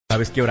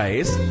¿Sabes qué hora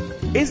es?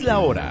 Es la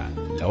hora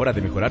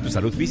de mejorar tu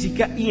salud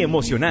física y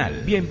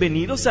emocional.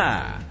 Bienvenidos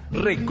a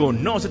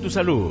Reconoce tu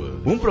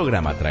Salud, un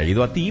programa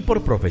traído a ti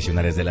por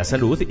profesionales de la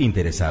salud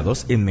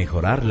interesados en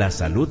mejorar la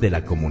salud de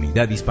la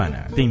comunidad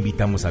hispana. Te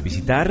invitamos a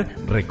visitar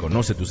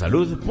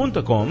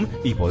reconocetusalud.com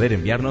y poder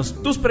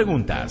enviarnos tus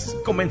preguntas.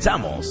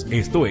 Comenzamos.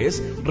 Esto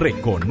es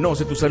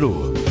Reconoce tu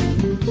Salud.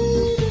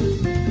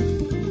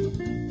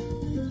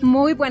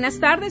 Muy buenas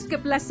tardes, qué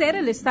placer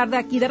el estar de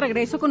aquí de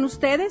regreso con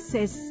ustedes.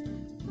 Es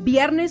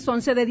viernes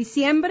 11 de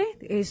diciembre,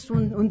 es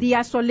un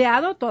día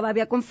soleado,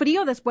 todavía con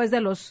frío, después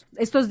de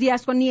estos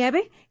días con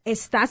nieve.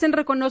 Estás en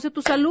Reconoce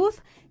tu Salud.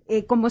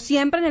 Como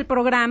siempre en el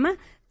programa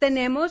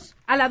tenemos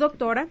a la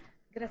doctora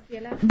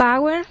Graciela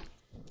Bauer.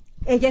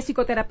 Ella es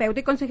psicoterapeuta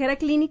y consejera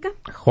clínica.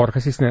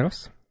 Jorge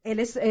Cisneros. Él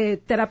es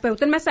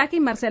terapeuta en masaje. Y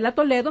Marcela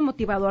Toledo,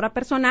 motivadora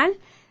personal.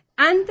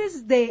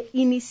 Antes de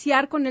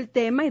iniciar con el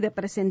tema y de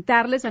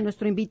presentarles a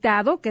nuestro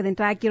invitado, que de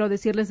entrada quiero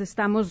decirles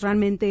estamos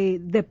realmente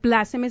de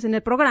plácemes en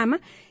el programa,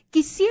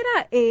 quisiera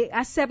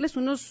hacerles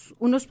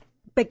unos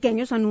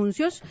pequeños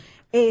anuncios.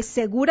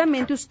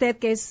 Seguramente usted,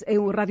 que es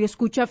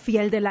radioescucha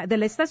fiel de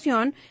la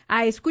estación,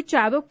 ha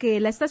escuchado que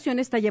la estación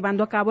está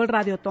llevando a cabo el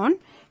Radiotón.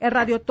 El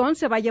Radiotón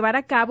se va a llevar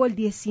a cabo el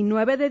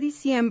 19 de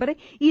diciembre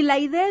y la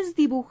idea es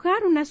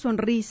dibujar una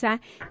sonrisa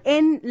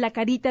en la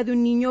carita de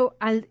un niño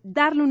al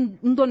darle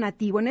un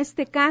donativo. En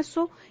este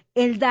caso,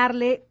 el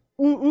darle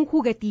un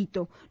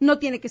juguetito. No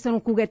tiene que ser un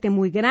juguete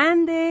muy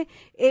grande,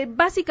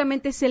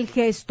 básicamente es el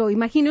gesto.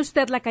 Imagine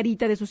usted la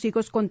carita de sus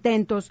hijos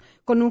contentos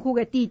con un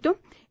juguetito.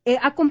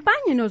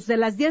 Acompáñenos de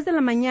las 10 de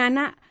la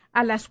mañana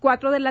a las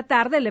 4 de la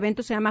tarde, el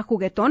evento se llama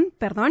Juguetón,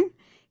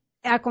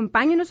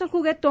 Acompáñenos al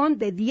Juguetón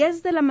de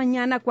 10 de la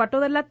mañana a 4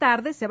 de la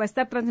tarde, se va a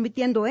estar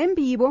transmitiendo en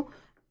vivo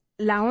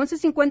la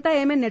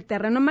 1150M en el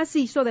terreno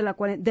macizo de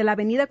la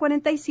avenida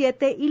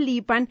 47 y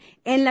Lipan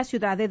en la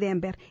ciudad de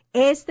Denver,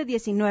 este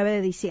 19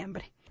 de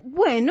diciembre.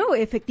 Bueno,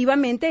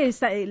 efectivamente,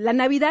 la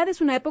Navidad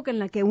es una época en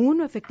la que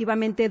uno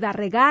efectivamente da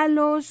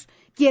regalos,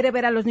 quiere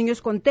ver a los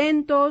niños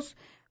contentos,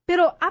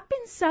 pero ¿ha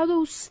pensado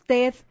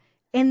usted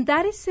en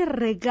dar ese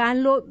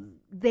regalo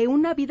de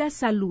una vida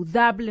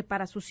saludable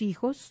para sus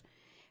hijos?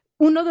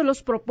 Uno de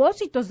los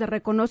propósitos de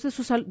Reconoce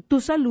tu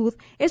Salud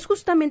es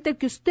justamente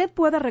que usted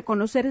pueda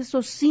reconocer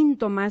esos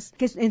síntomas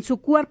que en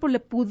su cuerpo le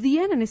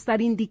pudieran estar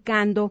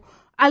indicando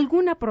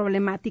alguna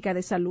problemática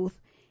de salud.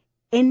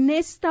 En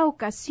esta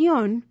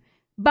ocasión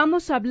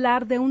vamos a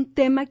hablar de un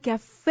tema que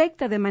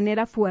afecta de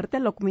manera fuerte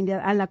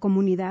a la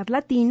comunidad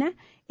latina,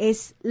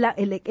 es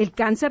el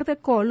cáncer de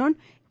colon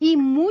y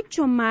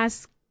mucho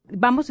más.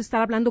 Vamos a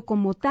estar hablando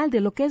como tal de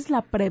lo que es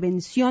la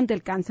prevención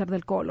del cáncer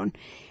del colon.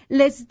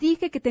 Les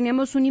dije que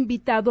teníamos un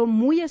invitado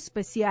muy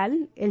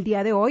especial el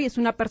día de hoy. Es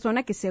una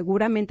persona que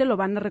seguramente lo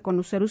van a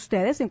reconocer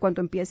ustedes en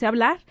cuanto empiece a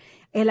hablar.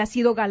 Él ha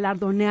sido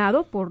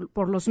galardoneado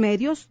por los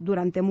medios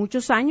durante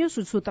muchos años.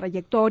 Su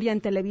trayectoria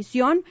en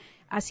televisión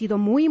ha sido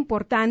muy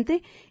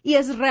importante y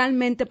es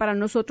realmente para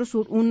nosotros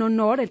un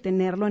honor el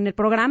tenerlo en el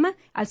programa,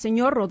 al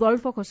señor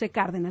Rodolfo José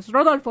Cárdenas.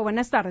 Rodolfo,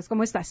 buenas tardes,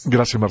 ¿cómo estás?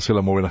 Gracias,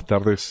 Marcela, muy buenas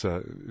tardes.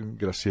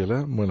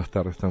 Graciela, buenas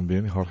tardes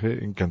también,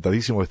 Jorge,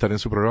 encantadísimo de estar en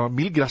su programa.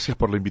 Mil gracias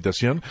por la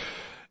invitación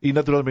y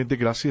naturalmente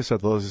gracias a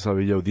toda esa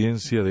bella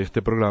audiencia de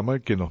este programa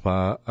que nos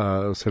va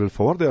a hacer el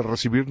favor de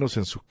recibirnos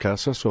en sus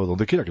casas o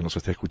donde quiera que nos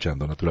esté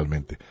escuchando,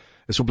 naturalmente.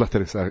 Es un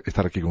placer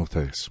estar aquí con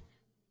ustedes.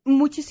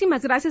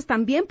 Muchísimas gracias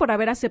también por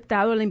haber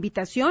aceptado la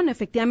invitación.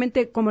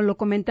 Efectivamente, como lo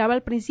comentaba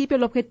al principio,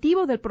 el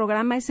objetivo del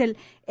programa es el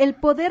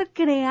poder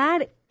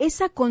crear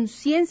esa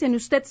conciencia en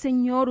usted,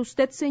 señor,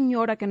 usted,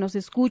 señora, que nos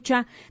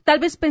escucha, tal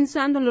vez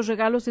pensando en los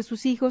regalos de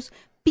sus hijos,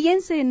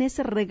 piense en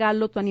ese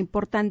regalo tan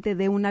importante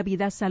de una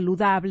vida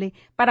saludable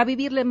para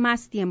vivirle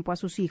más tiempo a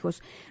sus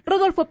hijos.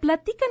 Rodolfo,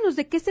 platícanos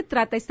de qué se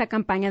trata esta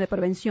campaña de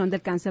prevención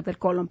del cáncer del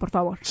colon, por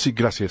favor. Sí,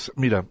 gracias.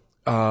 Mira,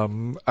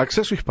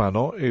 Acceso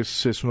Hispano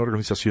es una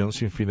organización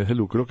sin fines de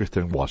lucro que está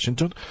en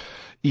Washington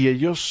y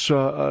ellos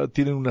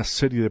tienen una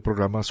serie de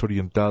programas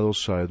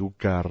orientados a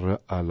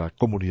educar a la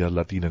comunidad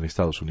latina en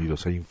Estados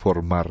Unidos, a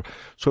informar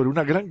sobre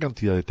una gran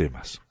cantidad de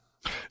temas,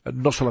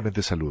 no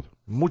solamente salud,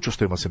 muchos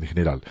temas en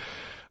general.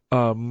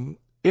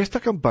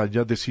 Esta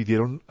campaña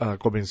decidieron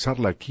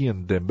comenzarla aquí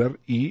en Denver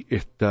y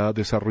está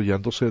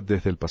desarrollándose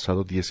desde el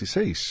pasado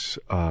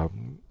 16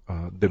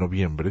 de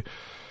noviembre.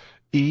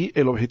 Y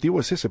el objetivo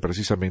es ese,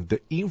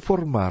 precisamente,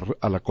 informar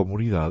a la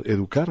comunidad,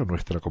 educar a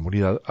nuestra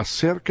comunidad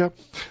acerca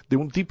de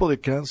un tipo de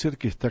cáncer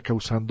que está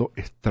causando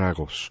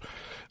estragos,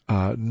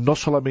 no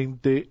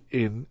solamente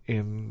en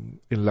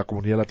la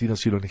comunidad latina,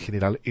 sino en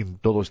general en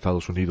todo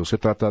Estados Unidos. Se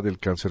trata del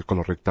cáncer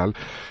colorectal,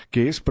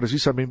 que es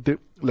precisamente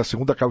la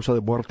segunda causa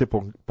de muerte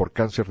por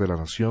cáncer de la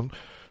nación,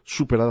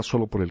 superada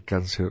solo por el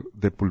cáncer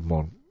de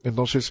pulmón.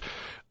 Entonces,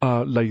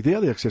 la idea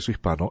de Acceso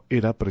Hispano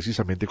era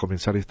precisamente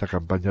comenzar esta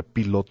campaña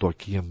piloto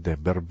aquí en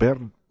Denver, ver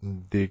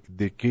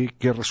de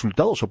qué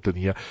resultados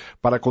obtenía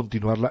para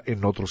continuarla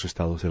en otros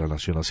estados de la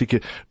nación. Así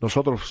que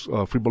nosotros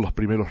fuimos los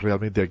primeros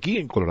realmente aquí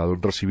en Colorado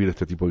en recibir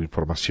este tipo de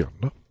información,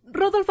 ¿no?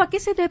 Rodolfo, ¿a qué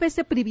se debe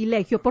ese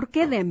privilegio? ¿Por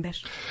qué Denver?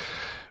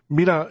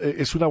 Mira,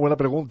 es una buena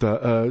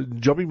pregunta.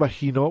 Yo me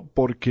imagino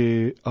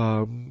porque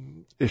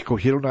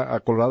escogieron a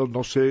Colorado,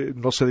 no sé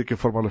de qué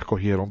forma lo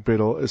escogieron,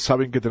 pero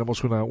saben que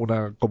tenemos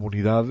una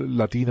comunidad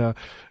latina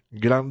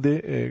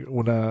grande,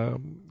 una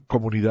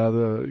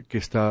comunidad que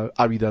está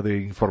ávida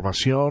de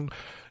información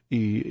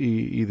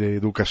y de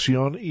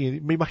educación,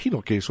 y me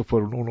imagino que esos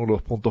fueron uno de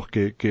los puntos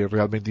que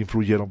realmente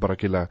influyeron para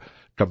que la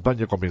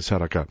campaña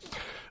comenzara acá.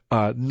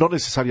 No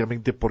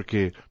necesariamente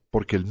porque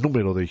el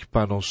número de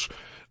hispanos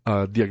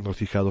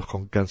diagnosticados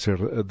con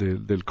cáncer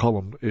del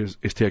colon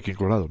esté aquí en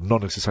Colorado. No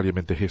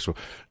necesariamente es eso.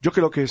 Yo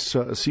creo que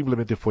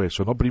simplemente fue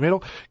eso, ¿no? Primero,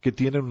 que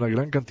tienen una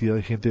gran cantidad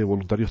de gente de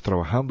voluntarios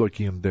trabajando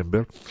aquí en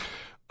Denver,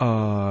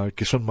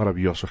 que son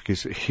maravillosos, que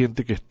es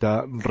gente que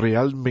está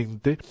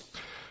realmente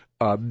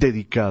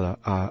dedicada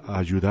a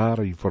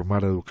ayudar, a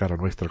informar, a educar a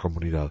nuestra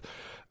comunidad.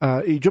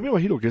 Y yo me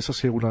imagino que ese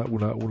sea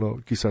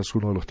quizás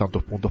uno de los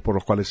tantos puntos por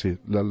los cuales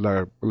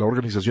la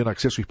organización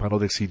Acceso Hispano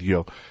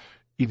decidió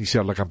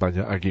iniciar la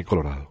campaña aquí en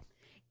Colorado.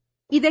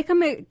 Y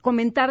déjame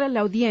comentar a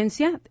la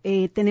audiencia,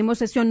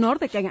 tenemos ese honor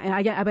de que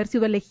haber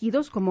sido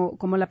elegidos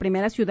como la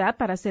primera ciudad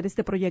para hacer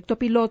este proyecto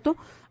piloto.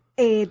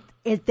 El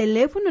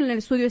teléfono en el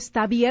estudio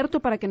está abierto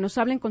para que nos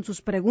hablen con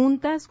sus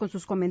preguntas, con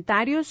sus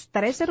comentarios,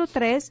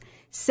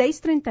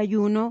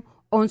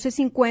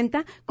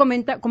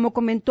 303-631-1150. Como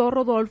comentó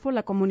Rodolfo,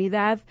 la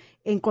comunidad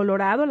en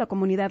Colorado, la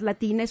comunidad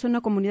latina, es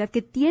una comunidad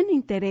que tiene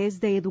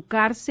interés de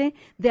educarse,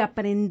 de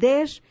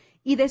aprender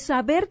y de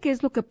saber qué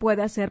es lo que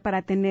puede hacer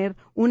para tener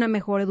una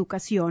mejor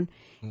educación.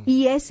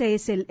 Y ese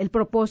es el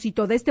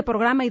propósito de este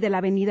programa y de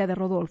la venida de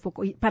Rodolfo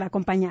para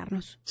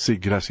acompañarnos. Sí,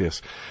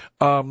 gracias.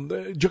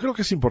 Yo creo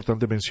que es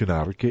importante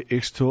mencionar que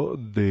esto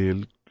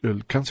del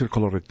cáncer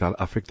colorectal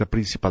afecta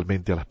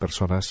principalmente a las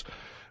personas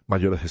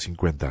mayores de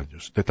 50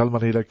 años. De tal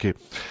manera que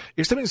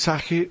este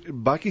mensaje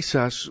va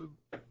quizás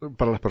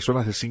para las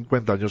personas de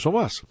 50 años o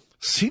más.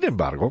 Sin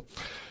embargo,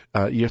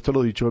 y esto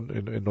lo he dicho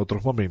en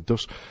otros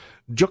momentos,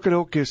 yo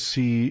creo que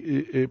sí,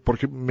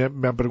 porque me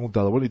han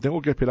preguntado, bueno, y tengo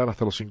que esperar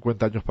hasta los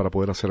 50 años para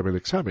poder hacerme el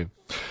examen.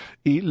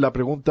 Y la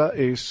pregunta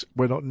es,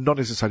 bueno, no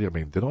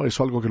necesariamente, ¿no?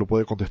 Eso es algo que lo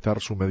puede contestar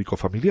su médico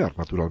familiar,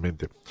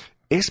 naturalmente.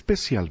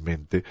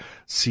 Especialmente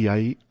si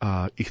hay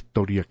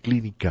historia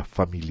clínica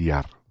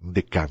familiar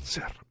de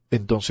cáncer.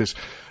 Entonces,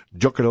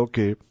 yo creo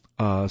que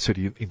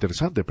sería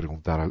interesante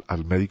preguntar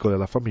al médico de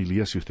la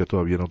familia, si usted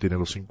todavía no tiene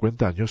los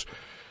 50 años,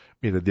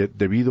 mire,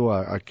 debido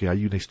a que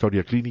hay una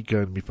historia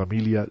clínica en mi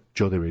familia,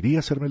 yo debería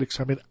hacerme el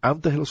examen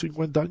antes de los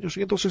 50 años,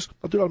 y entonces,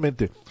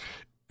 naturalmente,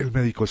 el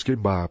médico es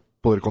quien va a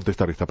poder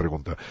contestar esta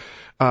pregunta.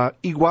 De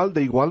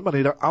igual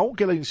manera,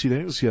 aunque la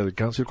incidencia del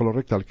cáncer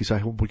colorectal quizás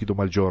es un poquito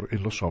mayor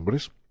en los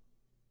hombres,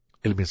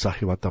 el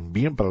mensaje va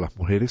también para las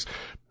mujeres,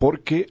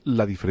 porque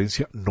la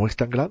diferencia no es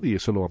tan grande, y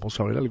eso lo vamos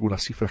a ver en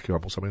algunas cifras que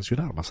vamos a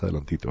mencionar más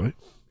adelantito, ¿eh?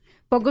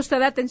 Ponga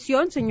usted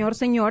atención,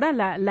 señora,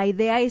 la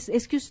idea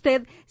es que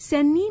usted se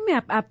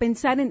anime a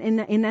pensar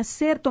en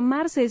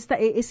tomarse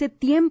ese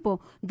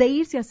tiempo de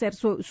irse a hacer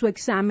su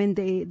examen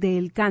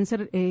del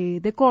cáncer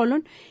de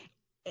colon.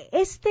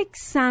 Este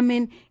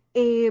examen,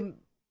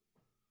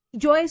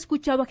 yo he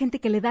escuchado a gente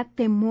que le da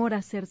temor a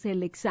hacerse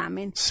el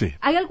examen. Sí.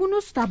 ¿Hay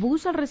algunos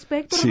tabús al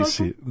respecto, Rodolfo?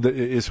 Sí.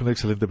 Es una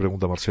excelente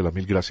pregunta, Marcela.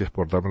 Mil gracias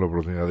por darme la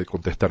oportunidad de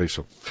contestar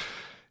eso.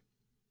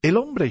 El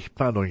hombre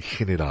hispano en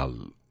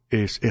general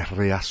es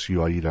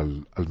reacio a ir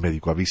al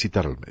médico, a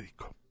visitar al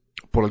médico,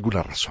 por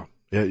alguna razón.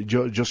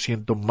 Yo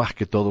siento más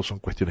que todo son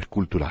cuestiones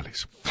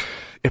culturales,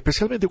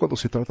 especialmente cuando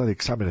se trata de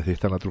exámenes de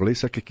esta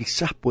naturaleza que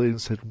quizás pueden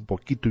ser un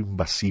poquito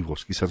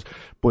invasivos, quizás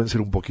pueden ser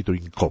un poquito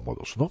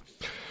incómodos, ¿no?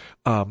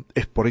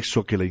 Es por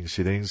eso que la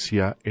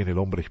incidencia en el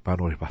hombre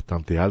hispano es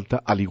bastante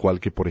alta, al igual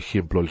que, por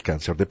ejemplo, el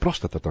cáncer de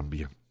próstata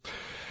también.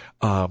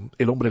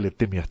 El hombre le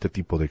teme a este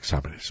tipo de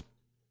exámenes.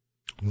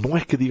 No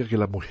es que diga que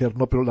la mujer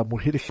no, pero la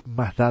mujer es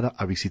más dada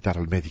a visitar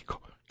al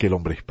médico que el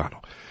hombre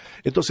hispano.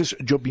 Entonces,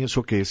 yo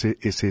pienso que ese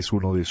es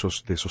uno de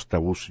esos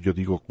tabús, yo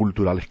digo,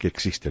 culturales que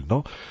existen,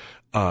 ¿no?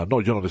 No,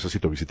 yo no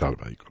necesito visitar al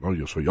médico, ¿no?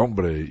 Yo soy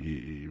hombre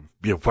y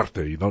bien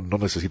fuerte y no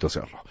necesito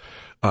hacerlo.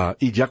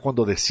 Y ya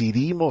cuando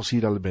decidimos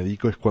ir al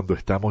médico es cuando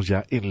estamos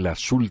ya en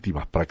las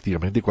últimas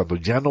prácticamente, cuando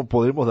ya no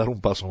podemos dar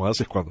un paso más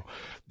es cuando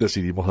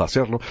decidimos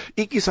hacerlo,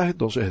 y quizás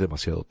entonces es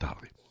demasiado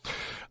tarde.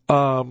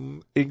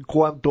 En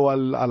cuanto a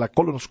la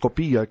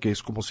colonoscopía, que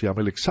es como se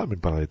llama el examen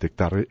para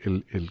detectar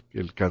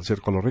el cáncer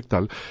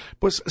colorectal,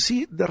 pues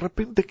sí, de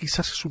repente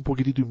quizás es un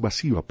poquitito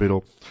invasiva,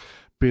 pero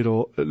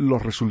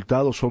los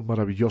resultados son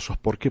maravillosos.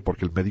 ¿Por qué?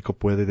 Porque el médico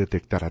puede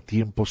detectar a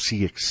tiempo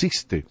si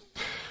existe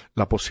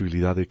la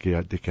posibilidad de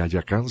que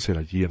haya cáncer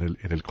allí en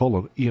el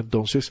colon, y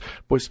entonces,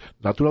 pues,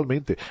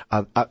 naturalmente,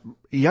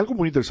 y algo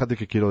muy interesante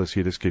que quiero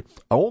decir es que,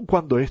 aun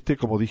cuando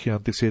como dije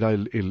antes, era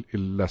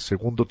el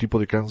segundo tipo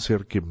de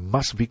cáncer que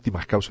más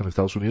víctimas causa en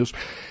Estados Unidos,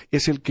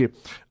 es el que,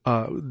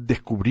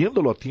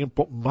 descubriéndolo a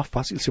tiempo, más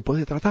fácil se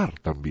puede tratar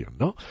también,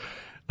 ¿no?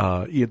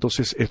 Y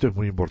entonces esto es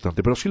muy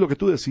importante. Pero sí, lo que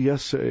tú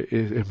decías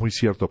es muy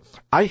cierto.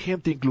 Hay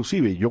gente,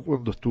 inclusive, yo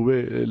cuando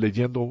estuve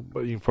leyendo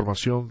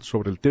información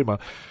sobre el tema,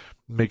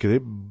 me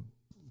quedé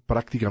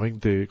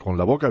prácticamente con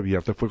la boca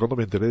abierta fue cuando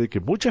me enteré de que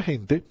mucha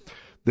gente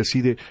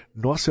decide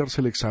no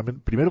hacerse el examen,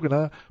 primero que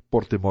nada,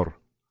 por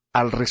temor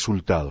al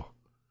resultado.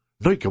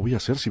 No, ¿y qué voy a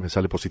hacer si me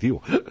sale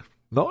positivo?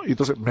 ¿No? Y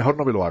entonces, mejor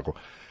no me lo hago.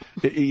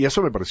 Y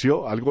eso me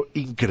pareció algo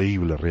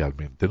increíble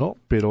realmente, ¿no?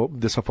 Pero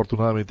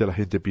desafortunadamente la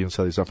gente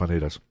piensa de esas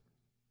maneras.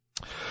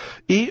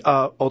 Y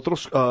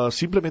otros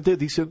simplemente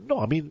dicen,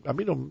 no, a mí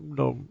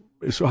no,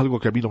 eso es algo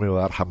que a mí no me va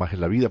a dar jamás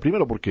en la vida.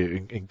 Primero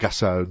porque en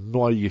casa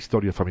no hay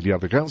historia familiar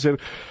de cáncer,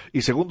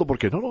 y segundo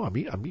porque a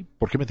mí,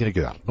 ¿por qué me tiene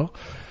que dar, no?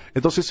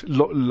 Entonces,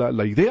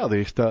 la idea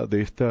de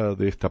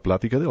esta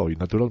plática de hoy,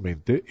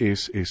 naturalmente,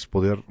 es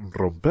poder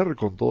romper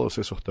con todos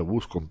esos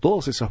tabús, con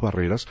todas esas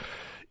barreras,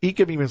 y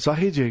que mi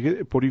mensaje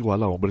llegue por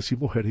igual a hombres y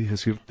mujeres, y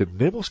decir,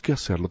 tenemos que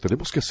hacerlo,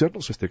 tenemos que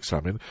hacernos este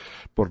examen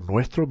por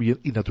nuestro bien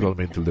y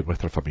naturalmente el de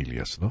nuestras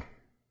familias, ¿no?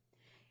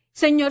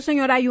 Señor,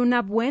 hay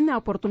una buena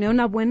oportunidad,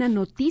 una buena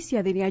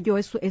noticia, diría yo.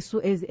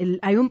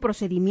 Hay un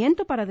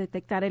procedimiento para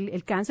detectar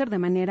el cáncer de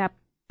manera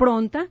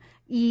pronta,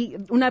 y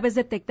una vez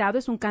detectado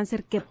es un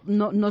cáncer que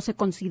no se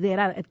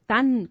considera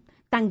tan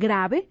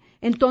grave.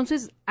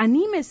 Entonces,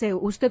 anímese,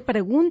 usted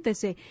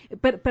pregúntese,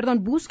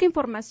 busque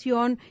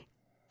información,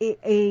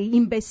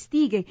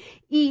 investigue.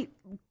 Y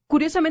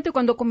curiosamente,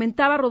 cuando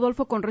comentaba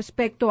Rodolfo con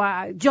respecto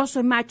a yo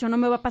soy macho, no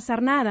me va a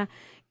pasar nada,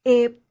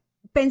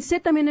 pensé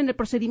también en el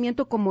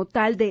procedimiento como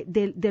tal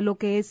de lo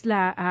que es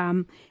la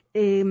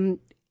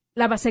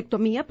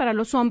vasectomía para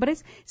los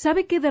hombres.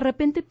 ¿Sabe que de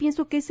repente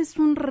pienso que ese es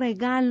un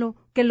regalo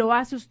que lo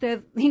hace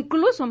usted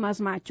incluso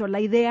más macho?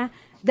 La idea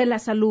de la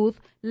salud,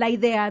 la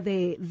idea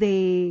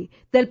del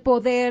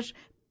poder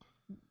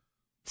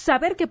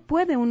saber que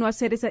puede uno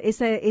hacer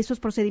esos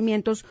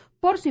procedimientos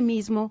por sí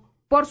mismo,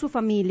 por su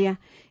familia.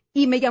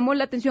 Y me llamó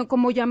la atención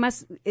cómo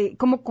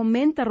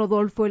comenta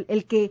Rodolfo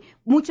el que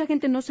mucha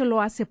gente no se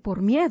lo hace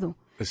por miedo.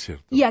 Es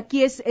cierto. Y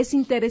aquí es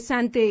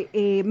interesante,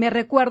 me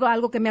recuerdo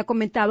algo que me ha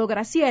comentado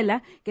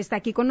Graciela, que está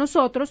aquí con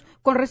nosotros,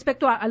 con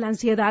respecto a la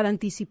ansiedad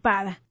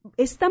anticipada.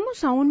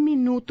 Estamos a 1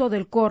 minuto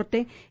del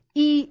corte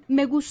y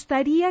me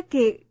gustaría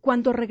que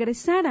cuando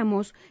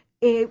regresáramos,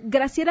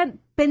 Graciela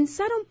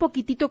pensara un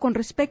poquitito con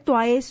respecto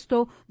a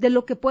esto de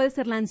lo que puede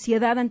ser la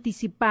ansiedad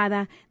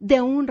anticipada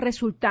de un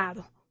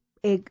resultado.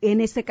 En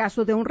este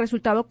caso de un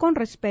resultado con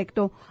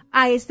respecto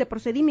a este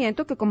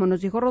procedimiento que, como nos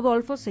dijo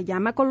Rodolfo, se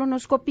llama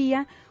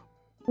colonoscopía.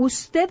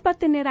 Usted va a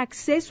tener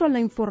acceso a la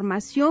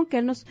información que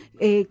él nos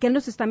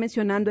está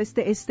mencionando,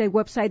 este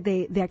website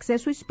de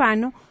Acceso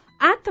Hispano,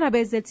 a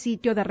través del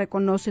sitio de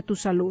Reconoce tu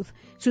Salud.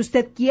 Si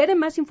usted quiere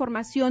más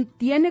información,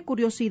 tiene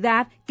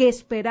curiosidad, que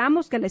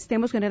esperamos que la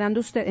estemos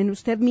generando en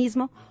usted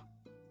mismo,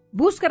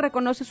 busque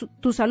Reconoce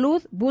tu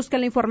Salud, busque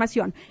la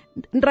información.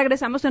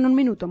 Regresamos en 1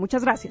 minuto.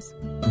 Muchas gracias.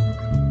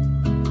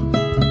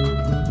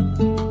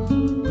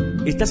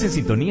 Estás en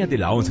sintonía de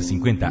la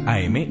 1150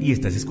 AM y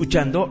estás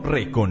escuchando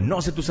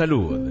Reconoce tu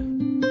Salud.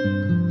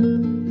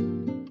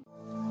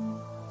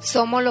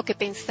 Somos lo que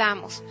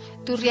pensamos.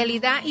 Tu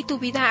realidad y tu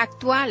vida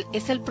actual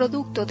es el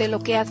producto de lo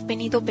que has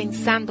venido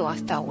pensando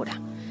hasta ahora.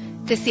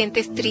 ¿Te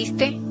sientes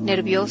triste,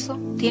 nervioso,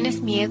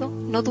 tienes miedo,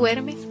 no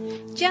duermes?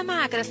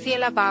 Llama a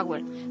Graciela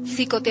Bauer,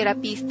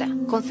 psicoterapista,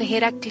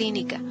 consejera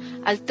clínica,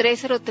 al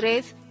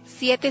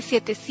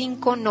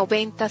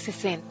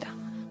 303-775-9060.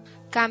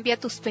 Cambia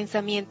tus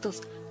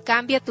pensamientos,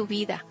 cambia tu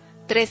vida.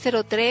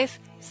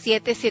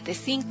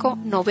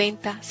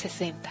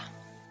 303-775-9060.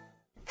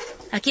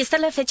 Aquí está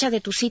la fecha de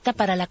tu cita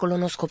para la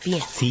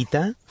colonoscopía.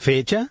 ¿Cita?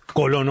 ¿Fecha?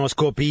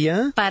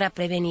 ¿Colonoscopía? Para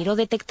prevenir o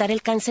detectar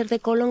el cáncer de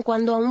colon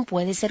cuando aún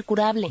puede ser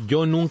curable.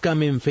 Yo nunca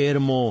me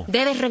enfermo.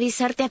 Debes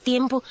revisarte a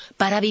tiempo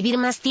para vivir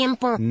más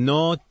tiempo.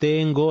 No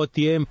tengo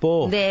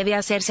tiempo. Debe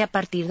hacerse a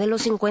partir de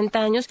los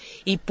 50 años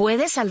y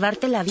puede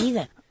salvarte la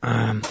vida.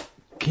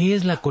 ¿Qué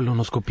es la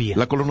colonoscopía?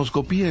 La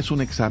colonoscopía es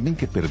un examen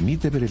que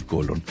permite ver el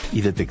colon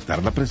y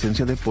detectar la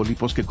presencia de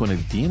pólipos que con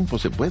el tiempo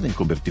se pueden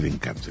convertir en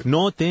cáncer.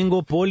 No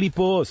tengo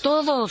pólipos.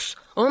 Todos,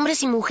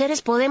 hombres y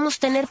mujeres, podemos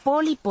tener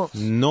pólipos.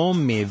 No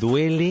me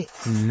duele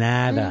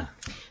nada.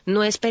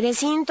 No esperes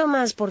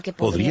síntomas porque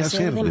podría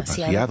ser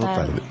demasiado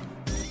tarde.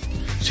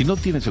 Si no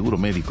tienes seguro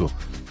médico,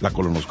 la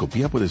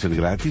colonoscopía puede ser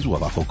gratis o a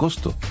bajo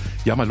costo.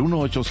 Llama al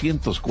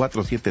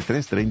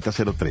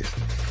 1-800-473-3003.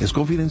 Es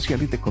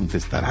confidencial y te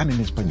contestarán en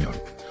español.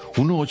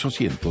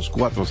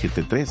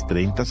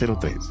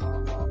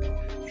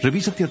 1-800-473-3003.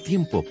 Revísate a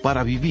tiempo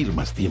para vivir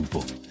más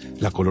tiempo.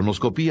 La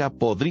colonoscopía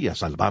podría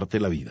salvarte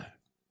la vida.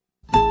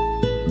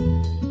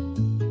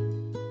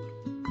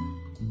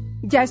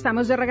 Ya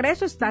estamos de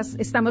regreso,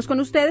 estamos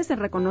con ustedes en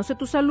Reconoce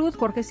tu Salud,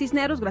 Jorge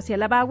Cisneros,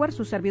 Graciela Bauer,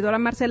 su servidora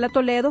Marcela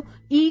Toledo,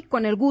 y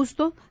con el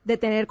gusto de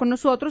tener con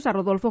nosotros a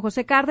Rodolfo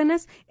José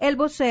Cárdenas, el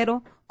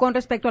vocero con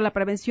respecto a la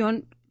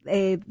prevención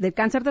del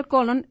cáncer del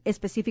colon,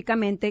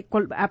 específicamente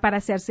para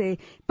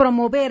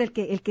promover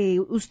el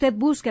que usted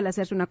busque el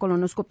hacerse una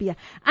colonoscopía.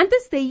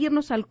 Antes de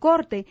irnos al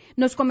corte,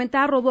 nos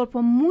comentaba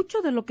Rodolfo,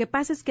 mucho de lo que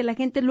pasa es que la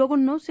gente luego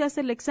no se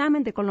hace el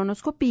examen de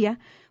colonoscopía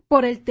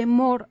por el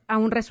temor a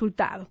un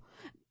resultado.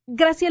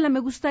 Graciela,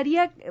 me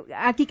gustaría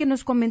aquí que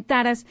nos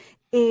comentaras,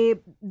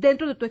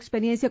 dentro de tu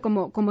experiencia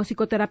como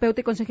psicoterapeuta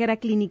y consejera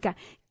clínica,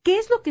 ¿qué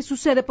es lo que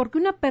sucede? Porque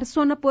una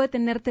persona puede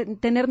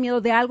tener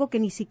miedo de algo que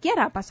ni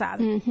siquiera ha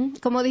pasado. Uh-huh.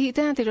 Como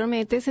dijiste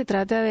anteriormente, se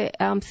trata de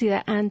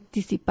ansiedad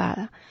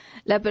anticipada.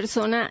 La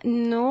persona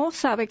no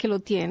sabe que lo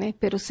tiene,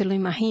 pero se lo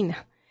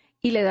imagina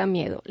y le da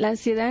miedo. La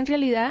ansiedad en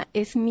realidad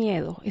es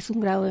miedo, es un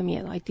grado de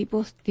miedo. Hay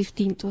tipos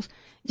distintos,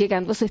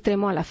 llegando a ese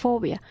extremo a la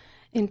fobia.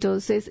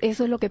 Entonces,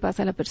 eso es lo que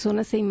pasa. La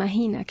persona se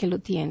imagina que lo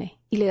tiene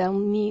y le da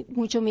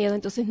mucho miedo,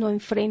 entonces no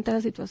enfrenta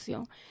la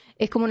situación.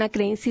 Es como una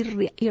creencia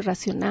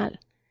irracional.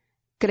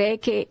 Cree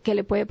que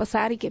le puede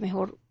pasar y que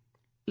mejor,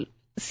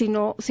 si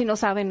no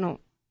sabe,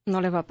 no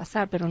le va a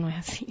pasar, pero no es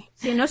así.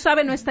 Si no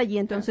sabe, no está allí,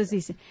 entonces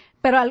dice.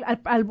 Pero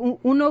al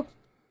uno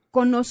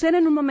conocer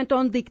en un momento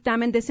un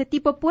dictamen de ese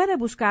tipo, puede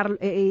buscar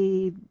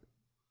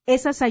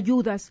esas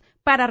ayudas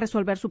para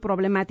resolver su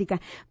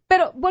problemática.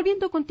 Pero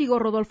volviendo contigo,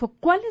 Rodolfo,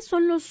 ¿cuáles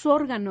son los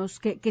órganos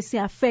que se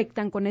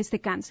afectan con este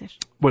cáncer?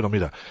 Bueno,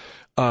 mira,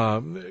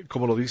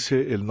 como lo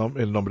dice el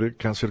nombre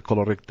cáncer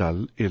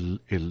colorectal,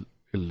 el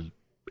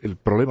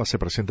problema se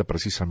presenta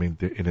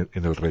precisamente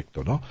en el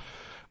recto, ¿no?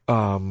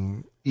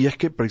 Y es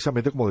que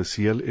precisamente, como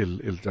decía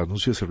el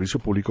anuncio de servicio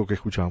público que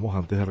escuchábamos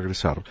antes de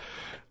regresar,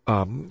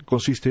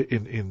 consiste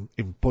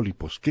en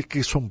pólipos.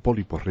 ¿Qué son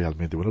pólipos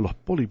realmente? Bueno, los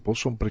pólipos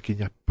son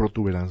pequeñas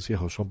protuberancias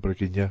o son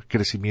pequeños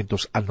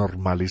crecimientos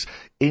anormales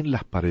en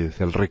las paredes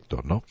del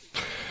recto, ¿no?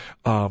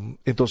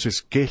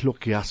 Entonces, ¿qué es lo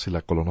que hace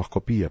la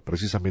colonoscopía?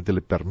 Precisamente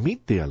le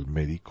permite al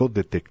médico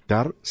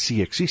detectar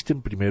si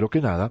existen, primero que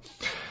nada,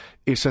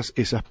 esos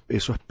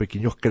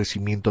pequeños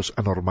crecimientos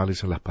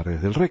anormales en las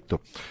paredes del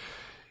recto.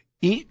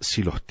 Y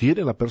si los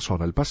tiene la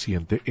persona, el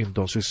paciente,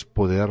 entonces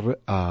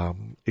poder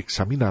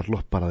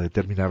examinarlos para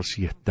determinar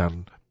si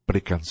están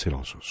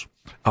precancerosos.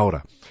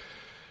 Ahora,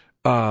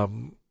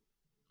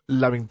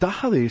 la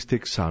ventaja de este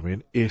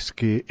examen es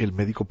que el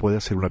médico puede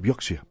hacer una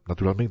biopsia,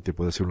 naturalmente,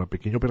 puede hacer una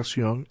pequeña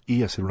operación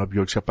y hacer una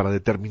biopsia para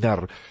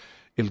determinar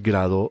el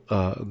grado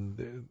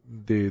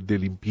de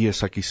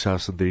limpieza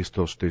quizás de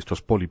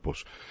estos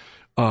pólipos.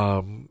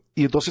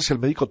 Y entonces el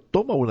médico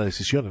toma una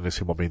decisión en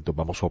ese momento.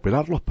 Vamos a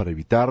operarlos para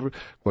evitar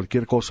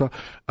cualquier cosa,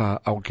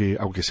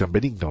 aunque sean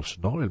benignos,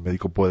 ¿no? El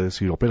médico puede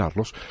decidir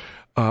operarlos.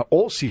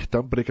 O si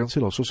están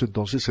precancerosos,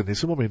 entonces en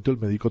ese momento el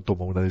médico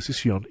toma una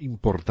decisión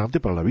importante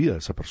para la vida de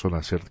esa persona,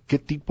 hacer qué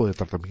tipo de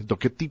tratamiento,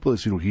 qué tipo de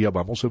cirugía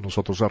vamos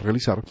nosotros a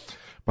realizar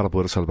para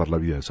poder salvar la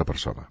vida de esa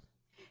persona.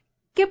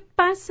 ¿Qué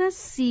pasa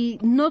si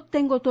no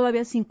tengo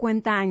todavía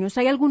 50 años?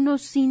 ¿Hay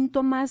algunos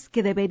síntomas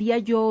que debería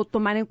yo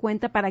tomar en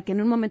cuenta para que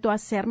en un momento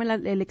hacerme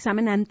el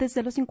examen antes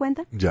de los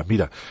 50? Ya,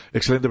 mira,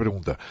 excelente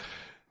pregunta.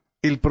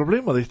 El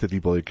problema de este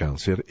tipo de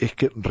cáncer es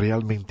que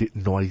realmente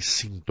no hay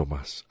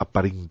síntomas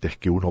aparentes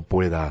que uno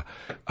pueda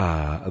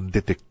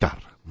detectar,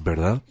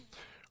 ¿verdad?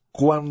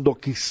 Cuando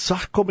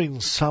quizás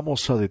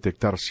comenzamos a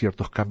detectar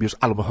ciertos cambios,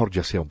 a lo mejor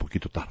ya sea un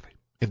poquito tarde.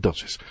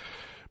 Entonces,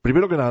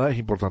 primero que nada, es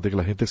importante que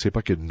la gente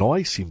sepa que no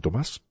hay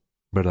síntomas,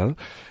 ¿verdad?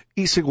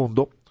 Y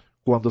segundo,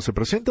 cuando se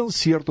presentan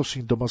ciertos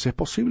síntomas, es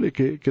posible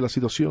que la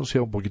situación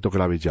sea un poquito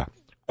grave ya.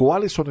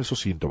 ¿Cuáles son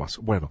esos síntomas?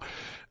 Bueno,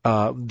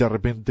 de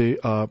repente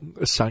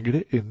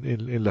sangre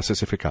en las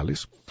heces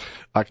fecales,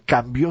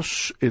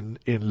 cambios en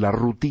la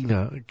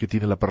rutina que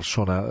tiene la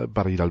persona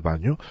para ir al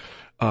baño,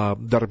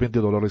 de repente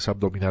dolores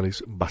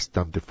abdominales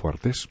bastante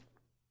fuertes,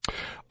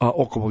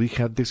 o como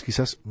dije antes,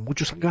 quizás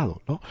mucho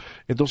sangrado, ¿no?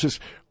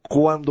 Entonces,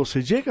 cuando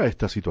se llega a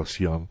esta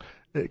situación,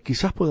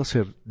 quizás pueda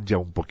ser ya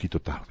un poquito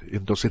tarde.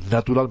 Entonces,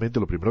 naturalmente,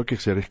 lo primero que hay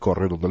que hacer es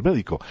correr donde el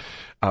médico.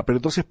 Pero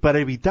entonces, para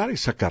evitar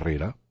esa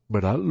carrera,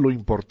 ¿verdad? Lo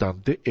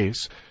importante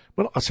es,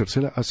 bueno, hacerse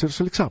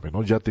el examen,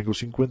 ¿no? Ya tengo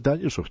 50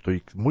 años o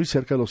estoy muy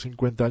cerca de los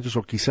 50 años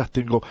o quizás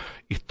tengo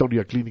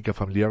historia clínica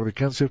familiar de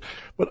cáncer.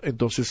 Bueno,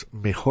 entonces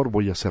mejor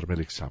voy a hacerme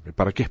el examen.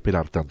 ¿Para qué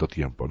esperar tanto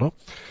tiempo, no?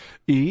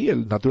 Y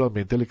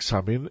naturalmente el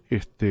examen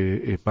es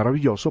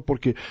maravilloso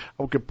porque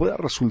aunque pueda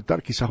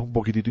resultar quizás un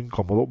poquitito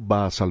incómodo,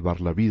 va a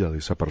salvar la vida de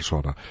esa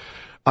persona.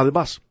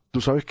 Además,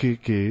 tú sabes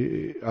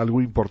que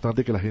algo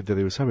importante que la gente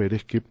debe saber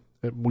es que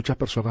muchas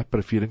personas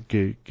prefieren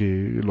que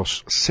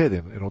los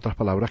seden, en otras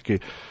palabras,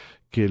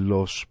 que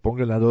los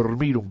pongan a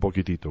dormir un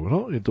poquitito,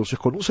 ¿no? Entonces,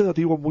 con un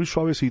sedativo muy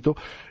suavecito,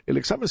 el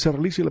examen se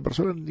realiza y la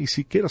persona ni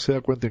siquiera se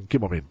da cuenta en qué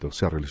momento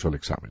se realizó el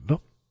examen,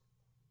 ¿no?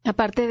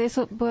 Aparte de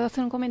eso, ¿puedo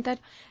hacer un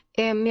comentario?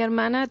 Mi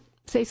hermana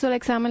se hizo el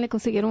examen, le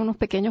consiguieron unos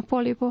pequeños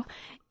pólipos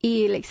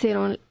y le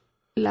hicieron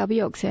la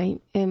biopsia y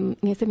en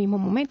ese mismo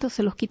momento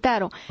se los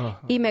quitaron.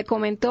 Ajá. Y me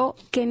comentó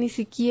que ni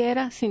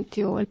siquiera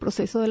sintió el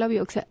proceso de la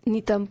biopsia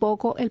ni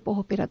tampoco el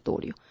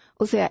postoperatorio.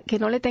 O sea, que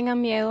no le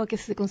tengan miedo a que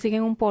se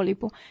consiguen un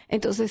pólipo,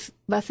 entonces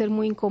va a ser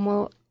muy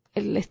incómodo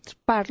el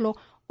extirparlo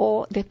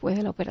o después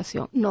de la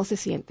operación. No se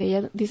siente.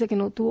 Ella dice que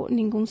no tuvo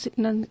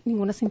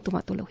ninguna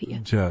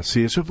sintomatología. Ya,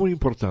 sí, eso es muy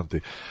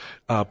importante,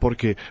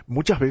 porque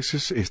muchas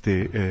veces,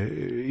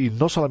 y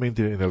no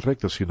solamente en el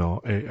recto,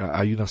 sino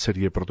hay una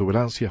serie de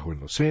protuberancias o en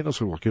los senos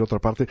o en cualquier otra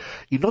parte,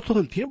 y no todo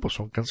el tiempo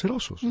son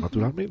cancerosos,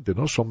 naturalmente,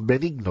 ¿no? Son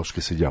benignos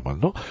que se llaman,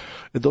 ¿no?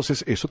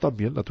 Entonces, eso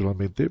también,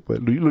 naturalmente, pues,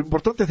 lo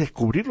importante es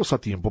descubrirlos a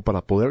tiempo para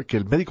poder que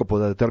el médico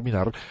pueda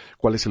determinar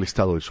cuál es el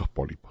estado de esos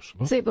pólipos,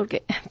 ¿no? Sí,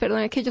 porque,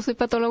 perdón, es que yo soy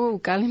patólogo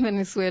bucal en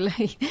Venezuela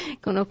y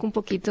conozco un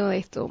poquito de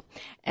esto.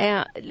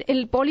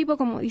 El pólipo,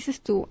 como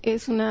dices tú,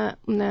 es un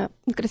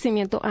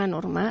crecimiento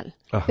anormal,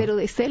 pero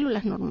de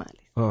células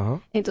normales.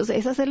 Entonces,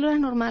 esas células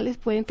normales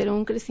pueden tener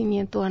un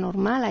crecimiento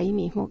anormal ahí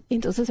mismo.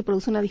 Entonces, se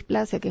produce una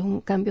displasia, que es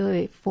un cambio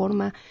de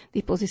forma,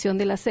 disposición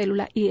de la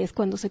célula, y es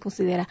cuando se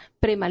considera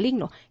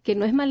premaligno, que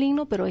no es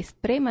maligno, pero es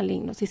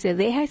premaligno. Si se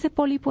deja ese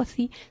pólipo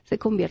así, se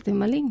convierte en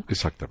maligno.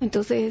 Exactamente.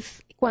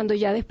 Entonces, cuando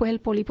ya después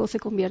el pólipo se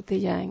convierte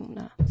ya en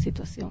una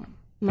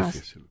situación más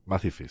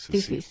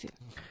difícil. Sí.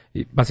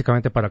 Y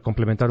básicamente, para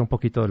complementar un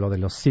poquito de lo de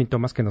los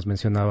síntomas que nos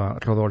mencionaba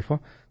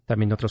Rodolfo,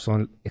 también otros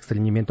son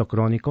estreñimiento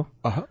crónico,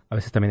 a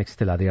veces también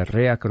existe la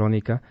diarrea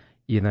crónica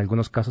y en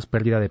algunos casos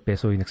pérdida de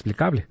peso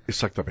inexplicable.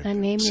 Exactamente.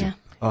 Anemia.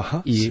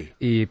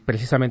 Y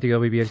precisamente yo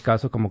viví el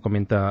caso, como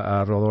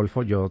comenta a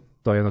Rodolfo, yo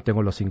todavía no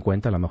tengo los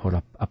 50, a lo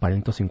mejor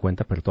aparento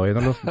 50, pero todavía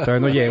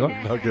no llego.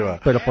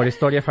 Pero por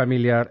historia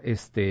familiar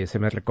se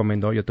me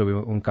recomendó, yo tuve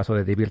un caso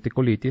de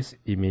diverticulitis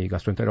y mi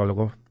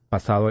gastroenterólogo,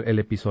 pasado el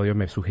episodio,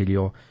 me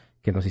sugirió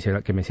que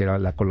me hiciera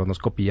la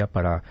colonoscopía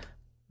para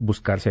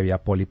buscar si había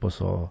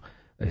pólipos o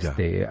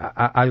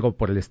algo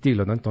por el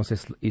estilo, ¿no?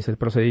 Entonces hice el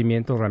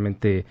procedimiento,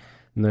 realmente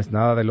no es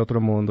nada del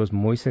otro mundo, es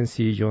muy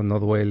sencillo, no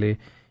duele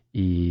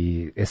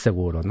y es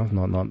seguro, ¿no?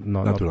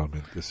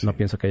 Naturalmente, sí. No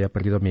pienso que haya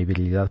perdido mi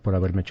virilidad por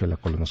haberme hecho la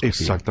colonoscopia.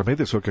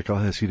 Exactamente, eso que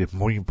acabas de decir es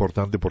muy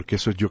importante porque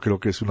eso yo creo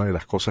que es una de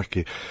las cosas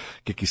que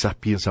quizás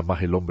piensa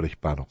más el hombre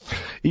hispano.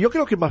 Y yo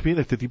creo que más bien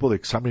este tipo de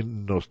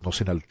examen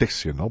nos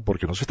enaltece, ¿no?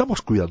 Porque nos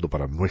estamos cuidando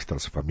para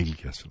nuestras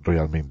familias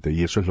realmente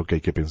y eso es lo que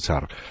hay que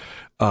pensar.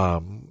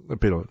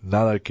 Pero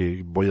nada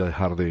que voy a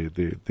dejar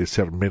de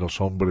ser menos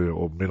hombre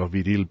o menos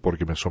viril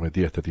porque me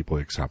sometí a este tipo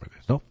de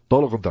exámenes, ¿no?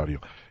 Todo lo contrario,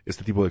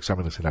 este tipo de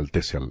exámenes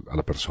enaltece a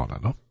la persona,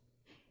 ¿no?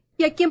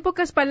 Y aquí en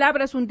pocas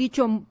palabras un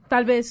dicho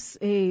tal vez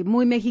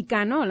muy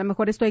mexicano, a lo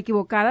mejor estoy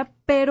equivocada,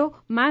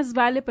 pero más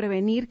vale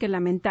prevenir que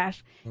lamentar.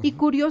 Y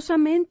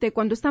curiosamente,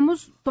 cuando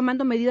estamos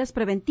tomando medidas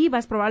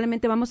preventivas,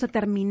 probablemente vamos a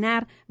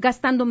terminar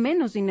gastando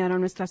menos dinero en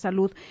nuestra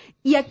salud.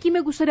 Y aquí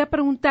me gustaría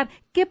preguntar,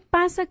 ¿qué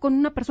pasa con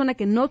una persona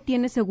que no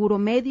tiene seguro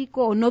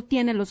médico o no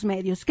tiene los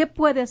medios? ¿Qué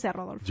puede hacer,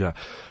 Rodolfo? Ya,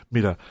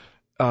 mira,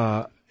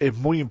 es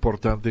muy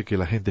importante que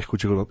la gente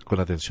escuche con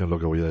atención lo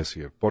que voy a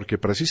decir, porque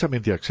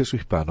precisamente Acceso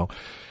Hispano,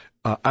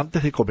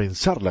 antes de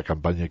comenzar la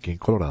campaña aquí en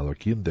Colorado,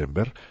 aquí en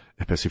Denver,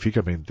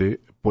 específicamente,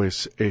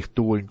 pues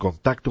estuvo en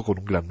contacto con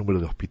un gran número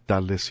de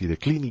hospitales y de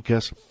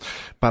clínicas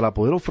para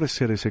poder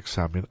ofrecer ese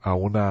examen a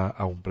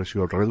un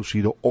precio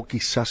reducido o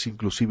quizás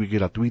inclusive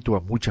gratuito a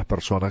muchas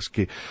personas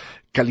que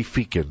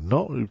califiquen,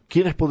 ¿no?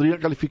 ¿Quiénes podrían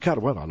calificar?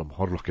 Bueno, a lo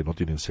mejor los que no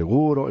tienen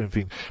seguro, en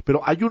fin. Pero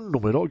hay un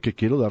número que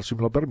quiero dar, si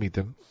me lo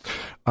permiten,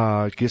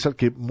 que es el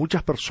que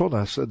muchas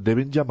personas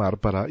deben llamar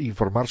para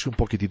informarse un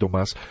poquitito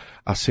más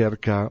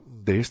acerca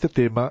de este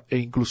tema e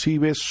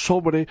inclusive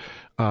sobre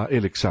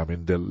el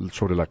examen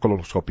sobre la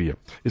colonoscopia.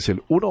 Es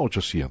el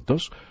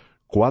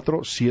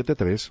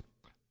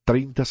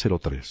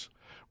 1-800-473-3003.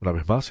 Una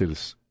vez más,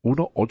 es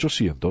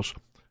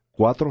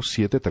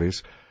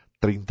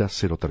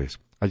 1-800-473-3003.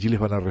 Allí les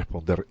van a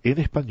responder en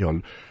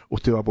español.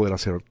 Usted va a poder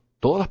hacer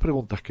todas las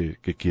preguntas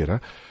que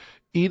quiera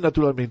y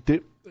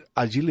naturalmente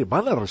allí le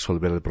van a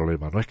resolver el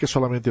problema. No es que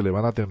solamente le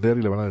van a atender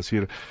y le van a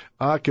decir,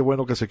 qué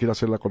bueno que se quiera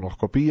hacer la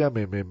colonoscopía,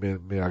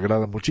 me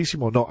agrada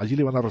muchísimo. No, allí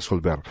le van a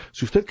resolver.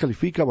 Si usted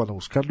califica, van a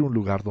buscarle un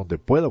lugar donde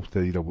pueda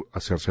usted ir a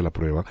hacerse la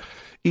prueba.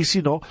 Y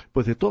si no,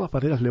 pues de todas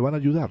maneras le van a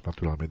ayudar,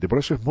 naturalmente. Por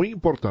eso es muy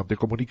importante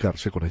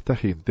comunicarse con esta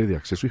gente de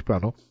Acceso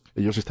Hispano.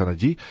 Ellos están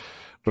allí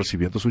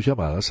recibiendo sus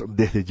llamadas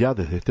desde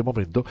este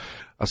momento,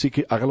 así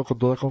que hágalo con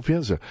toda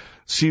confianza.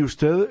 Si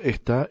usted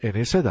está en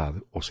esa edad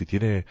o si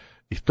tiene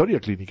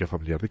historia clínica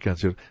familiar de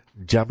cáncer,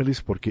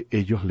 llámeles porque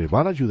ellos le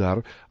van a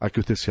ayudar a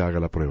que usted se haga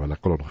la prueba, la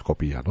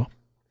colonoscopía, ¿no?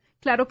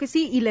 Claro que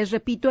sí, y les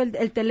repito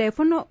el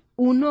teléfono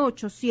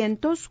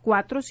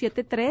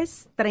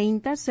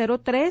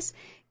 1-800-473-3003.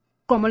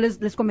 Como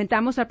les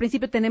comentamos al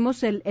principio,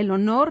 tenemos el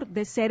honor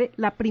de ser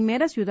la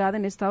primera ciudad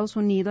en Estados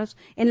Unidos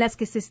en las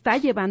que se está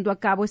llevando a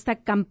cabo esta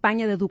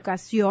campaña de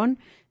educación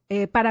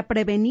para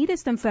prevenir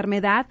esta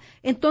enfermedad.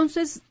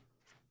 Entonces,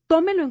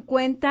 tómelo en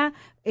cuenta,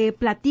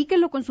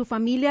 platíquelo con su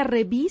familia,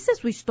 revise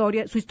su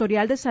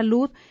historial de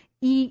salud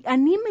y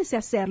anímese a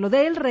hacerlo.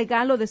 Dé el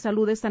regalo de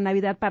salud esta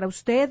Navidad para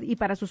usted y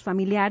para sus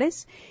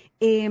familiares.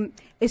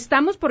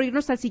 Estamos por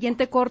irnos al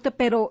siguiente corte,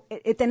 pero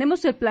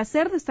tenemos el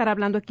placer de estar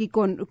hablando aquí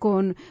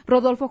con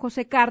Rodolfo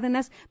José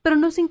Cárdenas, pero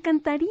nos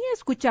encantaría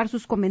escuchar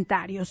sus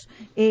comentarios.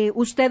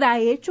 ¿Usted se ha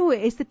hecho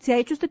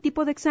este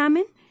tipo de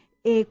examen?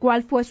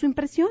 ¿Cuál fue su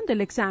impresión del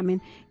examen?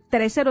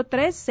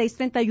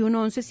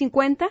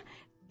 303-631-1150.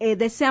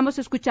 Deseamos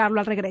escucharlo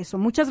al regreso.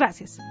 Muchas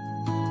gracias.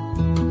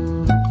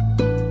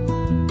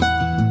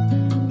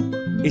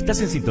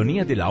 Estás en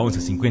sintonía de la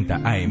 1150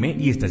 AM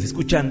y estás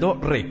escuchando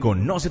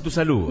Reconoce tu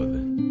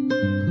Salud.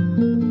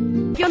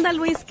 ¿Qué onda,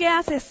 Luis? ¿Qué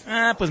haces?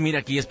 Pues mira,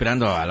 aquí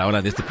esperando a la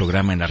hora de este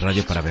programa en la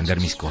radio para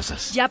vender mis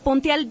cosas. Ya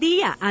ponte al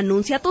día.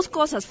 Anuncia tus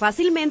cosas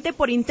fácilmente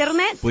por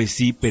internet. Pues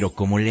sí, pero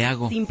 ¿cómo le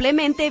hago?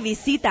 Simplemente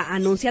visita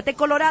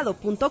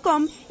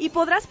anunciatecolorado.com y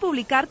podrás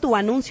publicar tu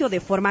anuncio de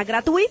forma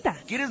gratuita.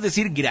 ¿Quieres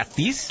decir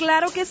gratis?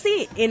 Claro que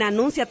sí. En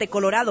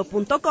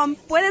anunciatecolorado.com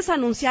puedes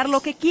anunciar lo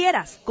que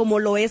quieras, como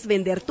lo es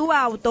vender tu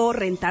auto,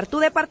 rentar tu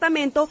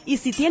departamento y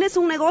si tienes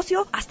un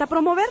negocio, hasta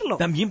promoverlo.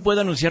 ¿También puedo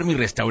anunciar mi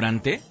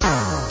restaurante?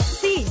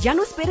 Sí, ya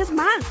no esperes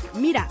más.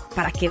 Mira,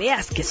 para que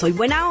veas que soy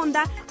buena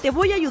onda, te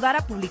voy a ayudar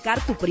a publicar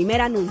tu primer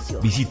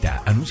anuncio.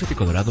 Visita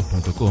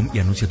anunciatecolorado.com y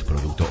anuncia tu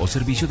producto o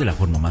servicio de la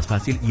forma más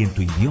fácil y en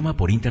tu idioma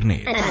por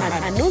internet.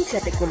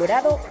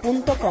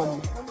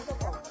 Anunciatecolorado.com.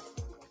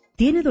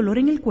 ¿Tiene dolor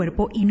en el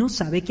cuerpo y no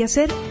sabe qué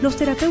hacer? Los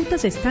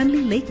terapeutas de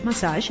Stanley Lake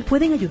Massage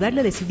pueden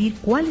ayudarle a decidir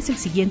cuál es el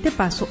siguiente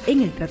paso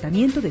en el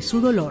tratamiento de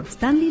su dolor.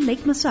 Stanley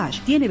Lake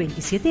Massage tiene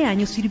 27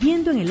 años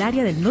sirviendo en el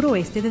área del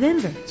noroeste de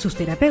Denver. Sus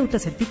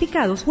terapeutas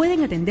certificados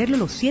pueden atenderlo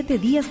los 7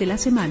 días de la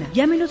semana.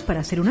 Llámenos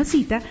para hacer una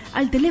cita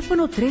al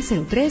teléfono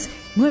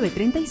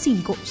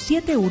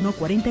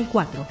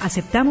 303-935-7144.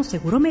 Aceptamos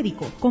seguro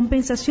médico,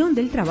 compensación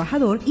del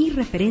trabajador y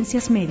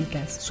referencias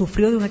médicas.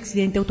 ¿Sufrió de un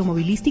accidente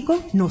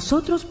automovilístico?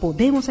 Nosotros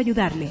podemos ayudarle.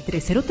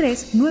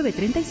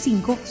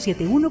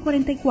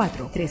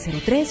 303-935-7144.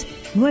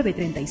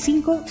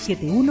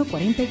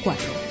 303-935-7144.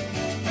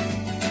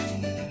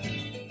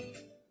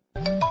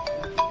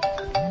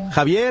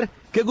 Javier,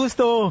 qué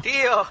gusto. Tío,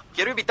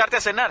 quiero invitarte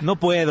a cenar. No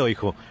puedo,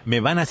 hijo. Me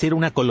van a hacer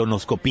una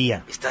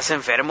colonoscopía. ¿Estás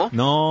enfermo?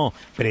 No,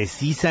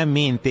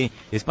 precisamente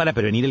es para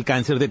prevenir el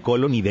cáncer de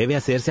colon y debe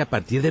hacerse a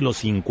partir de los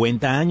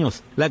 50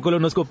 años. La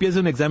colonoscopía es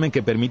un examen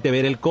que permite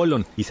ver el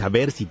colon y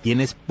saber si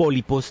tienes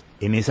pólipos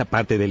en esa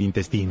parte del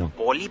intestino.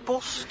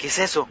 ¿Pólipos? ¿Qué es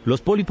eso? Los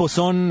pólipos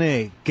son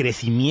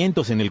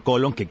crecimientos en el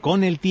colon que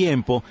con el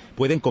tiempo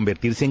pueden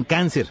convertirse en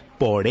cáncer.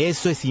 Por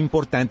eso es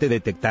importante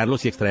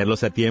detectarlos y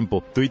extraerlos a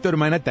tiempo. Tú y tu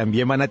hermana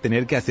también van a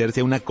tener que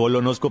hacerse una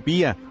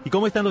colonoscopía. ¿Y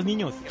cómo están los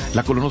niños?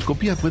 La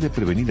colonoscopía puede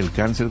prevenir el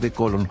cáncer de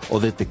colon o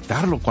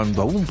detectarlo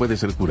cuando aún puede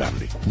ser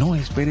curable. No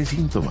espere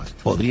síntomas.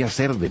 Podría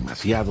ser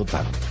demasiado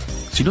tarde.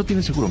 Si no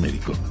tiene seguro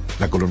médico,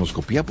 la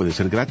colonoscopía puede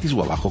ser gratis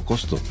o a bajo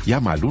costo.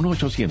 Llama al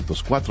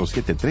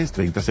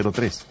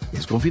 1-800-473-3003.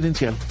 Es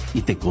confidencial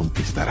y te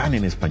contestarán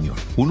en español.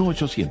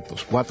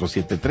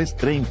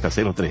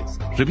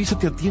 1-800-473-3003.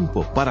 Revísate a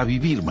tiempo para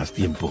vivir más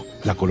tiempo.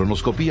 La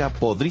colonoscopía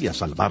podría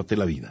salvarte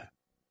la vida.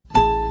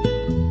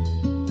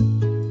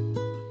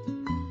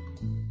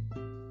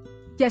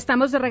 Ya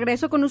estamos de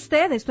regreso con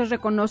usted. Esto es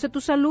Reconoce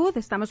tu Salud.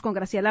 Estamos con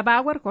Graciela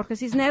Bauer, Jorge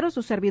Cisneros,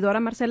 su servidora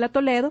Marcela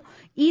Toledo,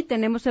 y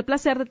tenemos el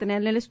placer de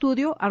tener en el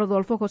estudio a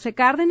Rodolfo José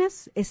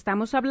Cárdenas.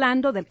 Estamos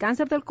hablando del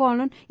cáncer del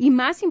colon y,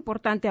 más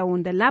importante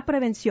aún, de la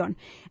prevención.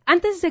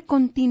 Antes de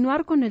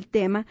continuar con el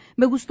tema,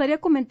 me gustaría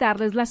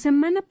comentarles, la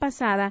semana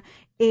pasada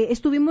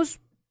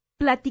estuvimos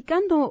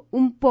platicando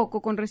un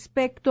poco con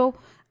respecto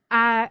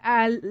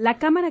a la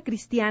Cámara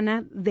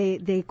Cristiana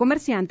de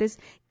Comerciantes,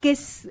 que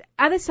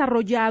ha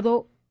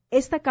desarrollado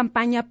esta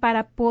campaña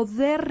para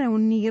poder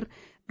reunir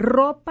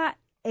ropa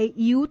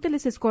y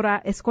útiles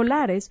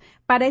escolares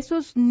para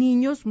esos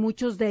niños,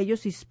 muchos de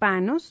ellos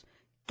hispanos,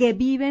 que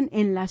viven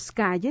en las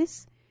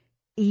calles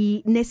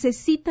y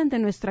necesitan de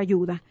nuestra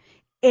ayuda.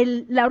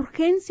 La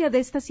urgencia de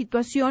esta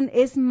situación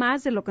es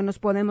más de lo que nos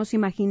podemos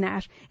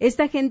imaginar.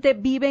 Esta gente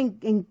vive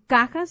en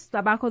cajas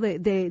abajo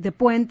de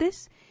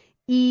puentes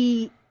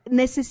y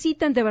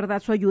necesitan de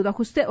verdad su ayuda.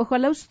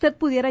 Ojalá usted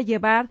pudiera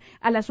llevar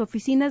a las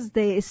oficinas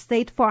de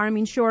State Farm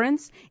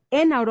Insurance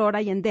en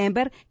Aurora y en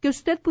Denver, que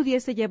usted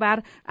pudiese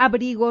llevar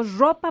abrigos,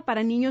 ropa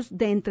para niños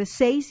de entre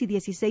 6 y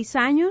 16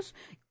 años,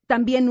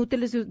 también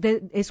útiles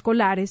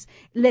escolares.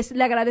 Le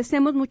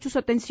agradecemos mucho su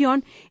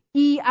atención.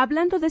 Y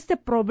hablando de este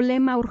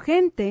problema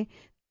urgente,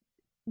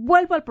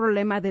 vuelvo al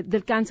problema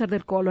del cáncer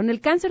del colon. El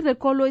cáncer del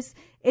colon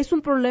es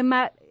un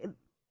problema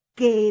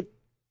que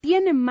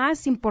tiene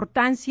más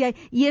importancia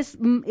y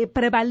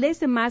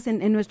prevalece más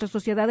en nuestra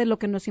sociedad de lo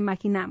que nos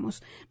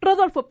imaginamos.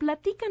 Rodolfo,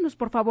 platícanos,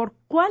 por favor,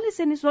 ¿cuáles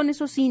son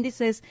esos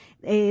índices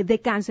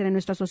de cáncer en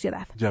nuestra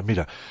sociedad? Ya,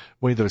 mira,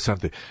 muy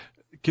interesante.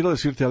 Quiero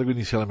decirte algo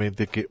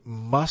inicialmente, que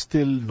más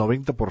del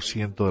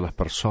 90% de las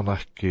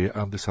personas que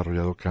han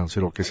desarrollado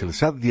cáncer o que se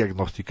les ha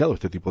diagnosticado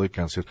este tipo de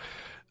cáncer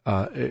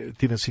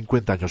tienen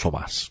 50 años o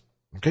más.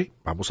 ¿Okay?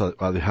 Vamos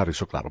a dejar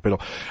eso claro. Pero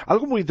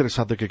algo muy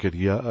interesante que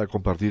quería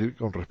compartir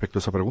con respecto a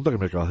esa pregunta que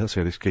me acabas de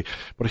hacer es que,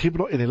 por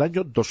ejemplo, en el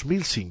año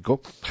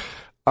 2005,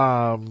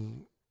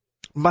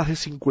 más de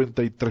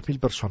 53,000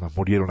 personas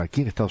murieron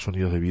aquí en Estados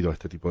Unidos debido a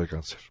este tipo de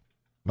cáncer.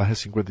 Más de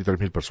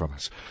 53,000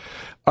 personas.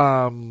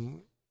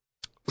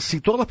 Si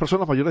todas las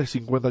personas mayores de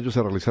 50 años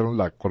se realizaron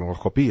la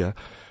colonoscopía,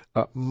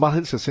 más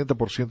del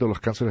 60% de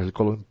los cánceres del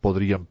colon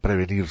podrían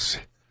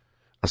prevenirse.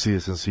 Así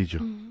de sencillo,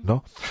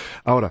 ¿no?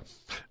 Ahora,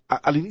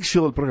 al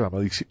inicio del programa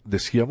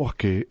decíamos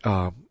que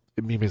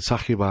mi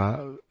mensaje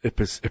va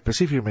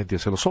específicamente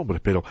hacia los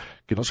hombres, pero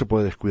que no se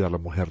puede descuidar la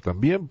mujer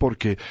también,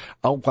 porque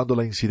aun cuando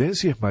la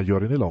incidencia es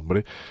mayor en el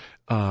hombre,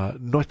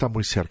 no está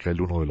muy cerca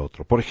el uno del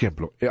otro. Por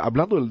ejemplo,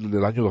 hablando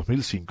del año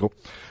 2005,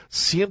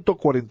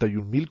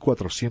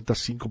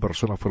 141.405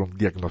 personas fueron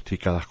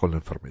diagnosticadas con la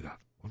enfermedad.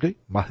 ¿Okay?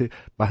 Más de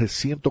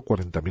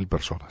 140.000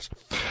 personas.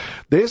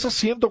 De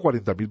esas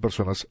 140.000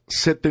 personas,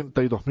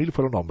 72.000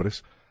 fueron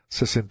hombres,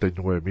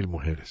 69.000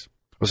 mujeres.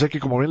 O sea que,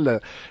 como ven,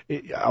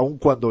 aun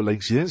cuando la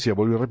incidencia,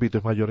 vuelvo y repito,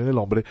 es mayor en el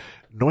hombre,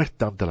 no es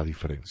tanta la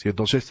diferencia.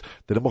 Entonces,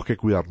 tenemos que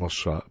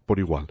cuidarnos por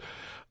igual.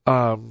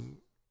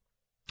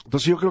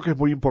 Entonces, yo creo que es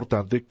muy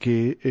importante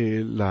que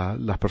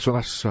las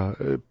personas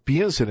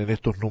piensen en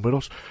estos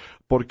números,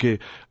 porque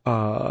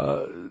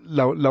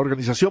la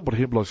organización, por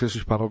ejemplo, Acceso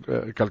Hispano,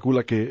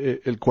 calcula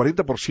que el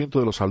 40%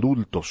 de los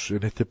adultos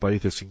en este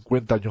país de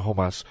 50 años o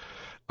más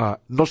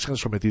no se han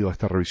sometido a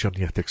esta revisión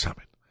ni a este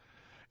examen.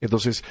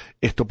 Entonces,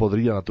 esto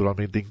podría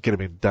naturalmente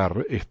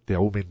incrementar,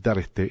 aumentar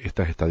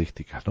estas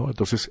estadísticas, ¿no?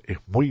 Entonces, es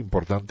muy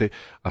importante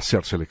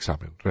hacerse el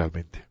examen,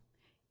 realmente.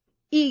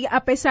 Y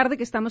a pesar de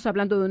que estamos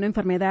hablando de una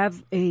enfermedad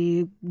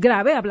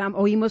grave,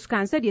 oímos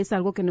cáncer y es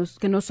algo que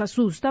nos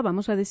asusta,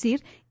 vamos a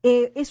decir,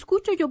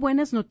 escucho yo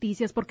buenas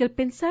noticias, porque el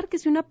pensar que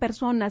si una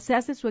persona se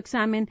hace su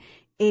examen,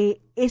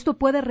 esto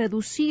puede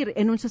reducir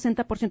en un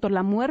 60%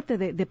 la muerte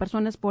de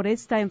personas por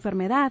esta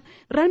enfermedad,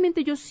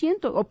 realmente yo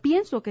siento o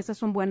pienso que esas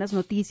son buenas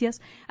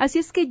noticias. Así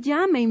es que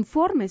llame,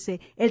 infórmese.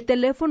 El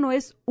teléfono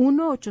es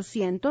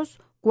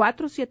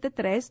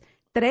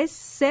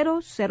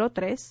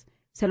 1-800-473-3003.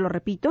 Se lo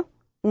repito.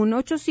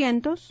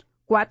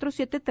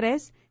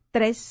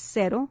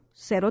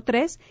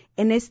 1-800-473-3003.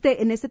 En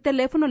este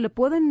teléfono le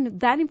pueden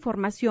dar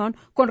información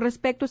con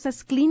respecto a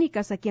esas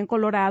clínicas aquí en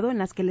Colorado en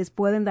las que les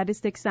pueden dar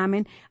este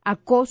examen a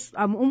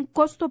un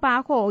costo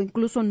bajo o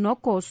incluso no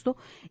costo.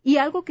 Y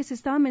algo que se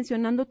estaba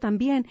mencionando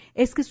también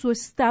es que su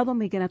estado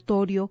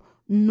migratorio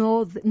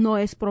no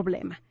es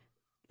problema.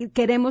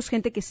 Queremos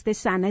gente que esté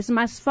sana. Es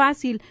más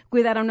fácil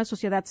cuidar a una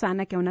sociedad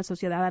sana que a una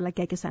sociedad a la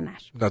que hay que sanar.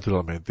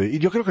 Naturalmente. Y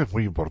yo creo que es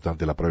muy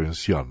importante la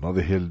prevención, ¿no?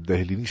 Desde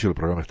el inicio del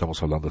programa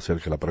estamos hablando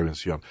acerca de la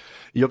prevención.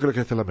 Y yo creo que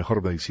esta es la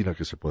mejor medicina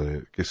que se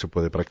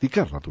puede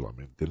practicar,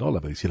 naturalmente, ¿no?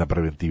 La medicina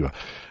preventiva.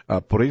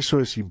 Por eso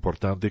es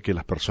importante que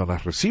las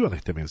personas reciban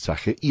este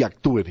mensaje y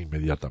actúen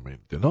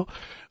inmediatamente, ¿no?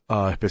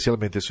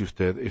 Especialmente si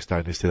usted está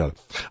en esta edad.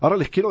 Ahora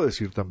les quiero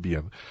decir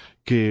también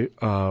que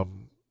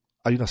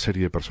hay una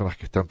serie de personas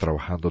que están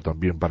trabajando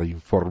también para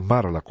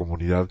informar a la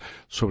comunidad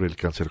sobre el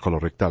cáncer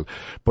colorectal.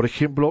 Por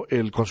ejemplo,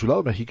 el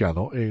Consulado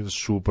Mexicano, en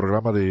su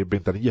programa de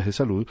Ventanillas de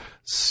Salud,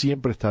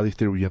 siempre está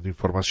distribuyendo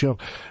información.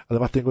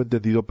 Además, tengo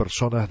entendido,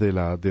 personas de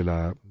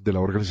la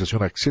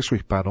organización Acceso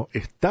Hispano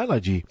están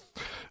allí,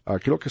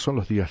 creo que son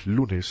los días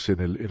lunes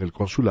en el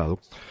consulado,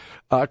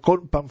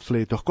 con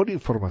panfletos, con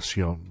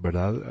información,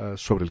 ¿verdad?,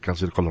 sobre el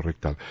cáncer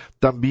colorectal.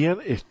 También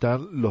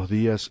están los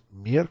días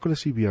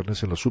miércoles y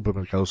viernes en los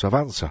supermercados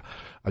Avanza.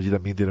 Allí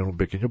también tienen un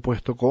pequeño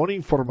puesto con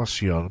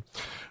información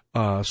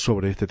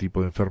sobre este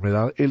tipo de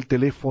enfermedad. El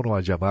teléfono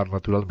a llamar,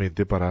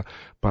 naturalmente, para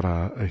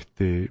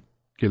que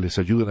les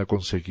ayuden a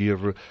conseguir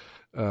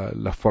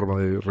la forma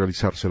de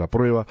realizarse la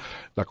prueba,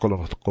 la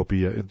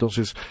colonoscopia.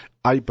 Entonces,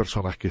 hay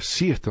personas que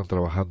sí están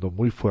trabajando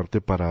muy fuerte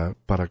para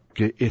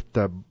que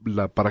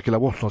la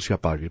voz no se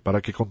apague,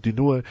 para que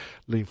continúe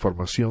la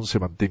información, se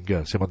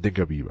mantenga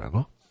viva,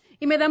 ¿no?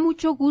 Y me da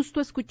mucho gusto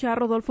escuchar,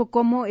 Rodolfo,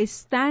 cómo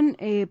están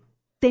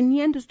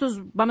teniendo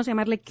estos, vamos a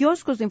llamarle,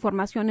 kioscos de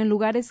información en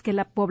lugares que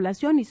la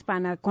población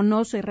hispana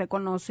conoce y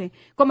reconoce,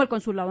 como el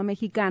Consulado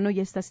Mexicano y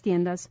estas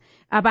tiendas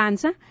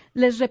Avanza.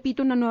 Les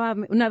repito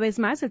una vez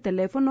más el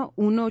teléfono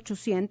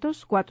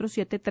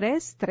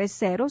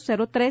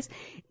 1-800-473-3003.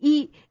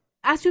 Y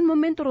hace un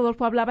momento,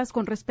 Rodolfo, hablabas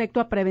con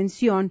respecto a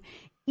prevención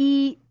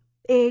y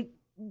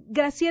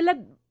Graciela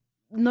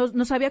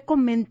nos había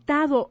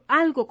comentado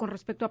algo con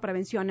respecto a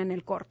prevención en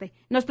el corte.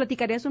 ¿Nos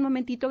platicarías un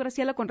momentito,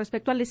 Graciela, con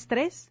respecto al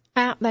estrés?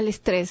 Al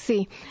estrés,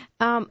 sí.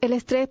 El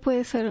estrés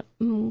puede ser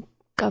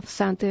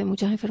causante de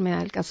muchas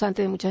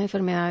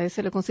enfermedades.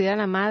 Se le considera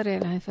la madre de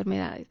las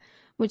enfermedades.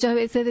 Muchas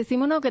veces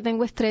decimos, no, que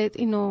tengo estrés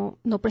y no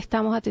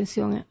prestamos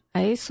atención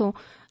a eso.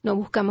 No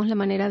buscamos la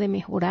manera de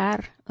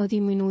mejorar o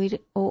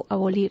disminuir o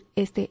abolir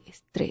este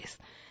estrés.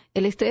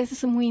 El estrés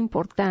es muy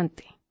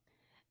importante.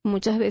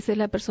 Muchas veces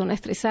la persona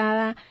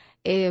estresada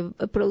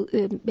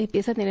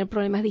empieza a tener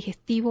problemas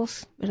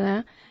digestivos,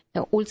 ¿verdad?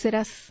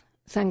 Úlceras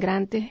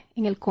sangrantes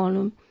en el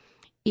colon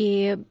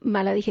y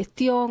mala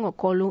digestión o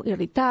colon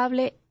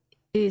irritable.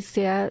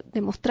 Se ha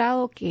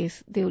demostrado que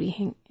es de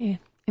origen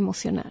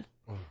emocional.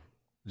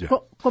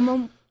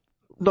 Como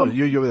No,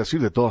 yo voy a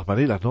decir de todas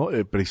maneras, ¿no?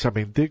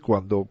 Precisamente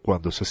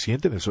cuando se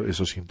sienten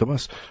esos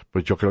síntomas,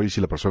 pues yo creo que si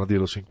la persona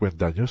tiene los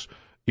 50 años,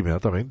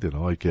 inmediatamente,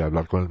 ¿no? Hay que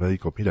hablar con el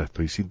médico. Mira,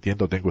 estoy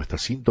sintiendo, tengo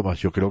estos síntomas.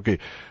 Yo creo que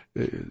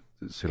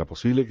será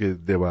posible que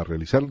deba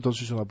realizar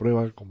entonces una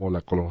prueba como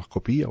la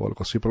colonoscopía o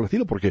algo así por el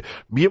estilo, porque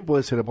bien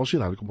puede ser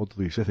emocional, como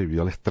tú dices,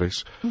 debido al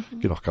estrés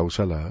que nos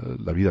causa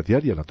la vida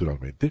diaria,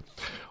 naturalmente.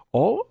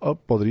 O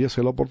podría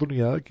ser la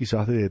oportunidad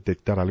quizás de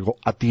detectar algo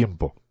a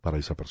tiempo para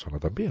esa persona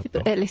también,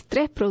 ¿no? El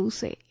estrés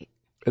produce...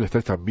 El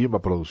estrés también va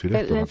a producir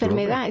esto. La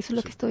enfermedad, eso es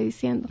lo que estoy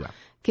diciendo. Ya.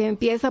 Que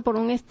empieza por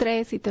un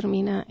estrés y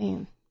termina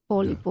en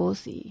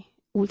pólipos y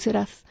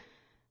úlceras,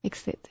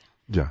 etcétera.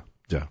 Ya.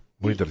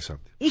 Muy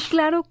interesante. Y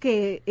claro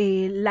que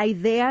la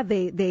idea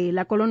de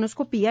la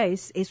colonoscopía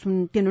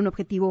tiene un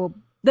objetivo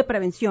de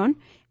prevención.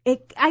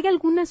 ¿Hay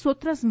algunas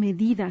otras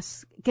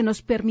medidas que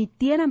nos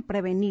permitieran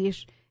prevenir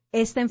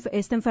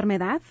esta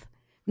enfermedad?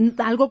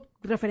 ¿Algo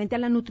referente a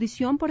la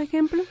nutrición, por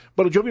ejemplo?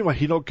 Bueno, yo me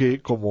imagino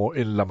que como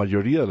en la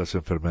mayoría de las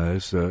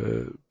enfermedades,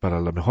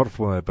 para la mejor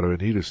forma de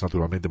prevenir es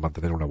naturalmente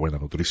mantener una buena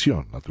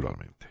nutrición,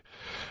 naturalmente.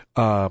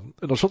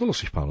 Nosotros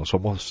los hispanos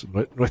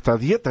nuestra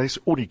dieta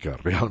es única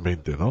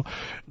realmente, ¿no?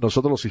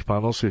 Nosotros los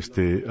hispanos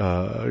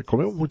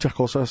comemos muchas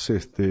cosas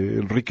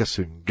ricas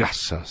en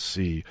grasas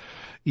y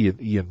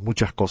en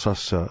muchas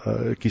cosas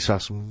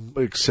quizás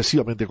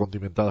excesivamente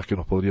condimentadas que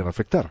nos podrían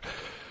afectar.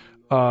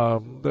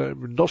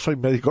 No soy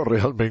médico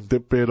realmente,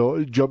 pero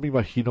yo me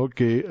imagino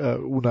que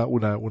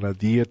una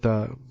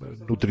dieta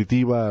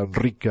nutritiva,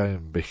 rica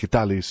en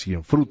vegetales y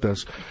en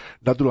frutas,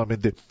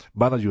 naturalmente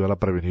van a ayudar a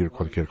prevenir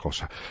cualquier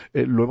cosa.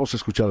 Lo hemos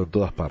escuchado en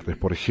todas partes.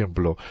 Por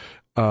ejemplo,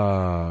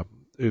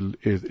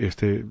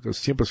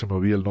 siempre se me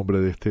olvida el nombre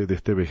de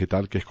este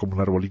vegetal que es como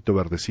un arbolito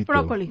verdecito.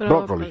 Brócoli.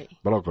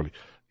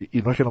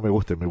 Y no es que no me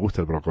gusta el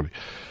brócoli.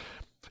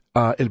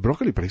 El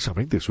brócoli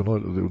precisamente es uno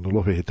de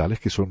los vegetales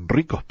que son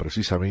ricos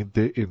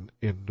precisamente en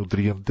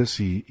nutrientes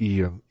y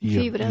en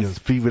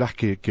fibras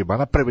que van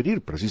a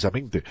prevenir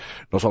precisamente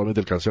no solamente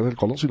el cáncer del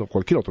colon, sino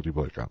cualquier otro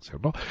tipo de cáncer,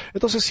 ¿no?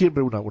 Entonces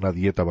siempre una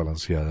dieta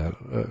balanceada,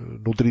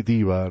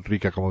 nutritiva,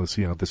 rica, como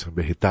decía antes, en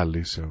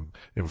vegetales,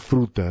 en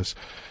frutas,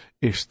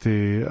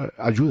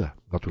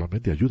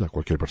 naturalmente ayuda a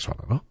cualquier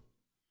persona, ¿no?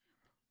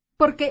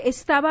 Porque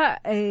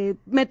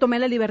me tomé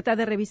la libertad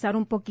de revisar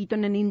un poquito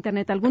en el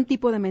internet algún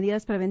tipo de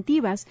medidas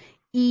preventivas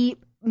y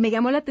me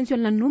llamó la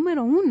atención la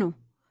número 1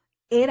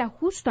 era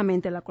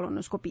justamente la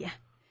colonoscopía.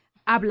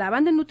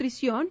 Hablaban de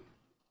nutrición,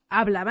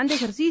 hablaban de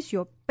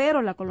ejercicio,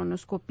 pero la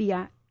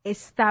colonoscopía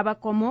estaba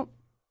como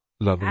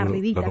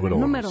arribita, la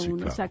número 1, sí,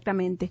 claro.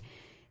 Exactamente.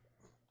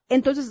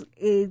 Entonces,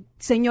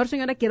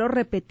 señora, quiero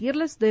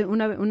repetirles de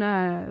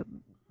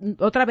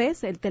otra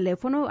vez el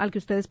teléfono al que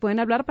ustedes pueden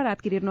hablar para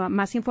adquirir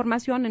más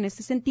información en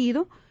este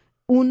sentido,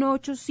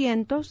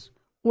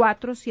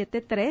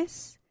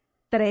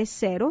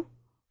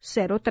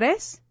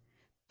 1-800-473-3003.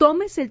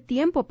 Tómese el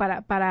tiempo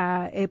para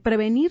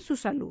prevenir su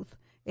salud.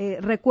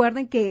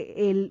 Recuerden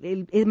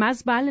que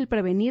más vale el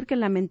prevenir que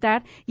el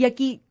lamentar. Y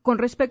aquí, con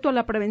respecto a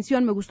la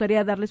prevención, me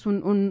gustaría darles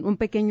un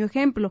pequeño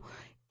ejemplo.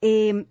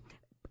 En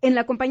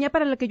la compañía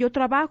para la que yo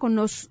trabajo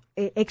nos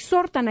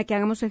exhortan a que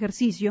hagamos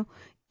ejercicio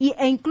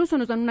e incluso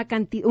nos dan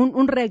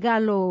un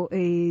regalo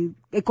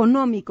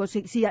económico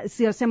si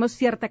hacemos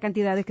cierta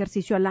cantidad de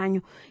ejercicio al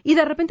año. Y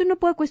de repente uno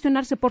puede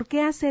cuestionarse ¿por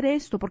qué hacer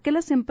esto? ¿Por qué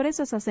las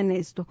empresas hacen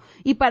esto?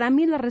 Y para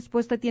mí la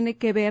respuesta tiene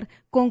que ver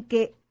con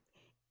que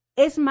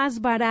es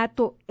más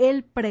barato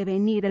el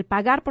prevenir, el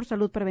pagar por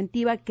salud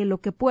preventiva que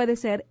lo que puede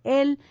ser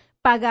el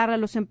pagar a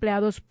los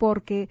empleados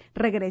porque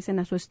regresen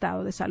a su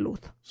estado de salud.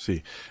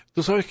 Sí.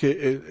 Tú sabes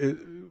que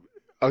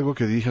algo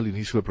que dije al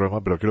inicio del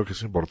programa, pero creo que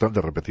es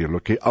importante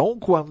repetirlo, que aun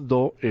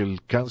cuando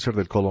el cáncer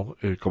del colon,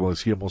 como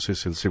decíamos,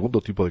 es el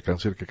segundo tipo de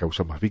cáncer que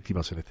causa más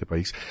víctimas en este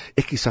país,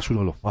 es quizás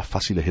uno de los más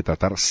fáciles de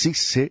tratar si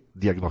se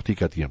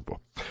diagnostica a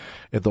tiempo.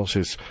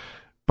 Entonces,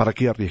 ¿para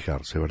qué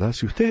arriesgarse, verdad?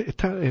 Si usted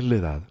está en la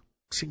edad,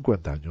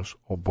 50 años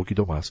o un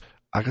poquito más,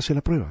 hágase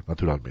la prueba,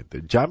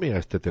 naturalmente. Llame a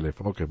este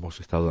teléfono que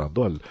hemos estado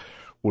dando al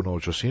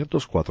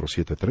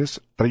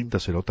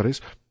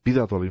 1-800-473-3003,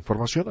 pida toda la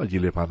información, allí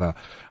le van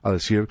a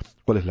decir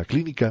cuál es la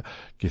clínica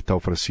que está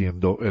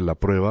ofreciendo la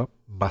prueba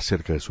más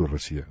cerca de su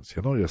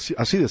residencia, ¿no? Y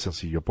así de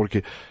sencillo,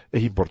 porque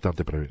es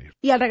importante prevenir.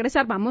 Y al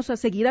regresar vamos a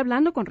seguir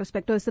hablando con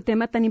respecto a este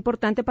tema tan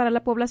importante para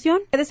la población.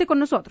 Quédese con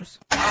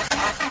nosotros. Ay,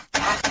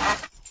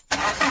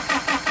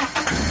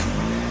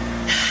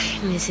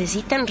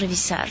 necesitan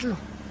revisarlo.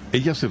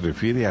 Ella se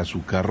refiere a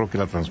su carro que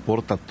la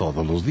transporta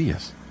todos los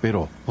días.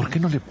 Pero, ¿por qué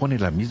no le pone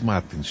la misma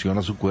atención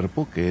a su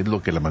cuerpo, que es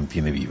lo que la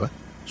mantiene viva?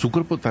 Su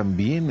cuerpo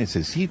también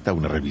necesita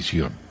una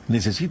revisión.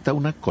 Necesita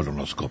una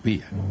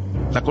colonoscopía.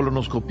 La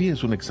colonoscopía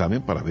es un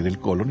examen para ver el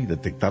colon y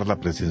detectar la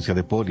presencia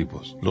de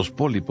pólipos. Los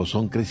pólipos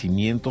son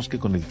crecimientos que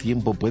con el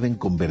tiempo pueden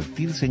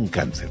convertirse en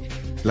cáncer.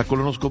 La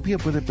colonoscopía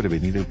puede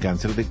prevenir el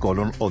cáncer de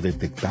colon o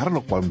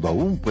detectarlo cuando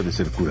aún puede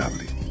ser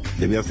curable.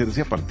 Debe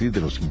hacerse a partir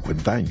de los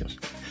 50 años.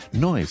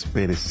 No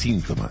esperes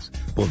síntomas,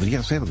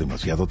 podría ser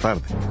demasiado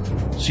tarde.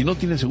 Si no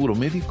tienes seguro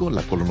médico,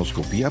 la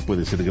colonoscopia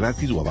puede ser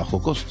gratis o a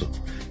bajo costo.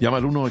 Llama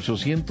al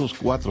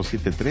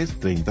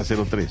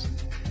 1-800-473-3003.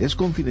 Es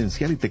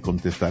confidencial y te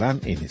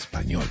contestarán en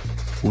español.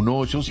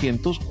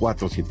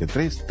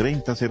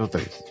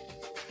 1-800-473-3003.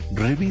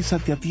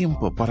 Revísate a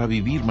tiempo para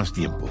vivir más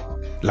tiempo.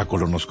 La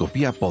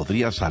colonoscopia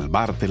podría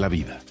salvarte la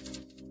vida.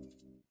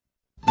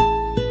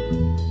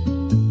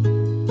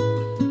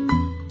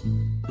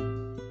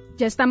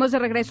 Ya estamos de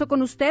regreso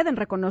con usted en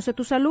Reconoce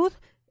tu Salud.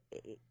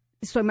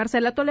 Soy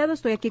Marcela Toledo,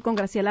 estoy aquí con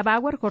Graciela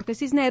Bauer, Jorge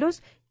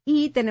Cisneros,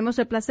 y tenemos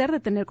el placer de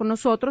tener con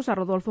nosotros a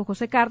Rodolfo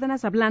José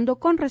Cárdenas hablando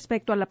con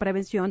respecto a la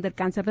prevención del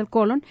cáncer del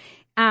colon.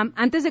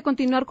 Antes de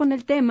continuar con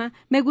el tema,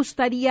 me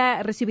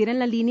gustaría recibir en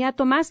la línea a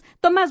Tomás.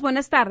 Tomás,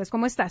 buenas tardes,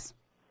 ¿cómo estás?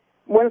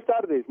 Buenas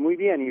tardes, muy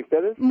bien, ¿y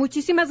ustedes?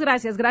 Muchísimas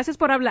gracias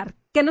por hablar.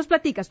 ¿Qué nos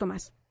platicas,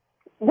 Tomás?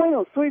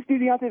 Bueno, soy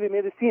estudiante de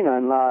medicina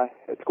en la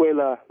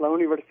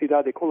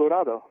Universidad de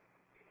Colorado.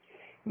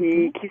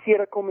 Y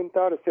quisiera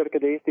comentar acerca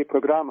de este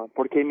programa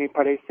porque me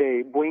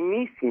parece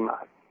buenísima.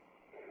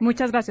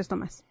 Muchas gracias,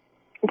 Tomás.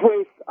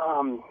 Pues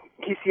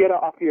quisiera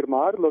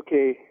afirmar lo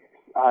que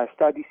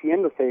está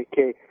diciéndose,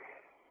 que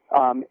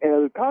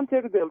el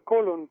cáncer del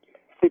colon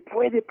se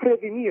puede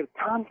prevenir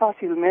tan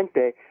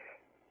fácilmente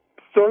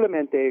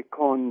solamente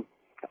con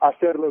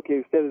hacer lo que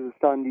ustedes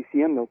están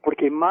diciendo,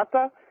 porque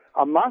mata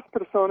a más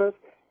personas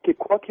que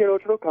cualquier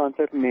otro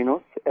cáncer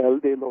menos el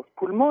de los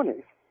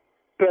pulmones.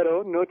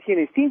 Pero no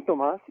tiene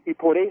síntomas y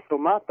por eso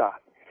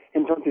mata.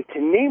 Entonces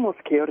tenemos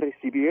que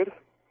recibir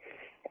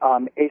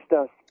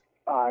estas,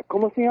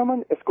 ¿cómo se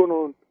llaman?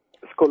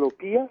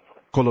 ¿Escolopías?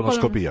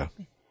 Colonoscopía.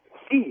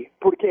 Sí,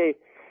 porque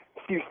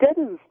si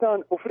ustedes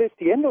están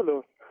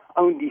ofreciéndolos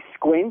a un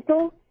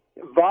descuento,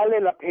 vale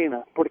la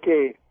pena,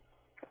 porque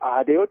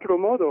de otro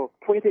modo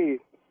puede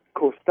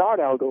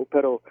costar algo,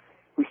 pero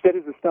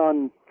ustedes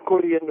están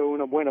corriendo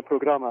un buen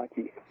programa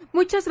aquí.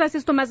 Muchas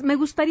gracias, Tomás. Me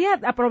gustaría,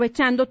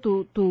 aprovechando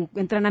tu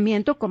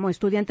entrenamiento como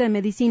estudiante de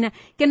medicina,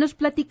 que nos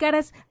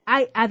platicaras,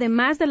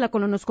 además de la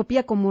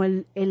colonoscopía como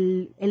el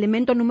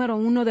elemento número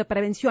 1 de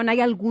prevención,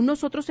 ¿hay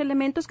algunos otros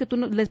elementos que tú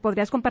les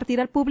podrías compartir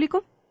al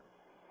público?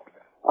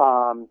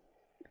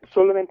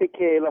 Solamente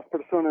que las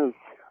personas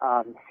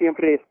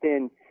siempre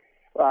estén,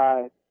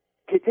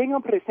 que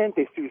tengan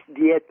presentes sus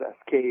dietas,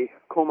 que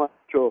coman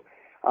mucho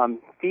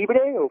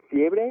fibra,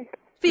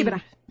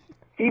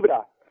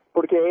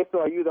 porque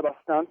eso ayuda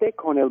bastante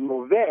con el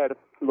mover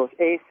los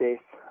heces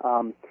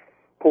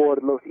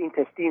por los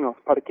intestinos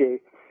para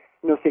que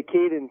no se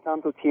queden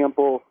tanto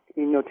tiempo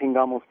y no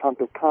tengamos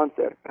tanto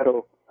cáncer.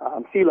 Pero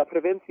sí, la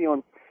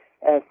prevención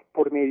es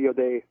por medio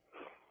de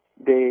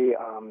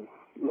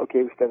lo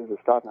que ustedes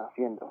están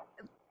haciendo.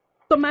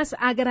 Tomás,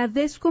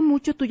 agradezco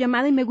mucho tu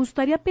llamada y me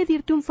gustaría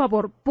pedirte un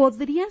favor.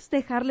 ¿Podrías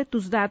dejarle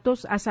tus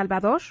datos a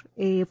Salvador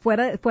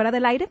fuera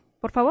del aire,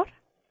 por favor?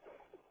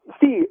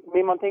 Sí,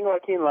 me mantengo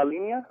aquí en la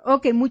línea.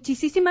 Ok,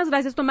 muchísimas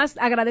gracias, Tomás.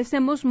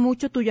 Agradecemos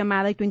mucho tu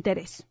llamada y tu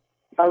interés.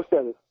 A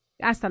ustedes.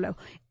 Hasta luego.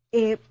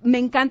 Me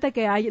encanta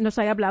que nos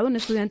haya hablado un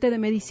estudiante de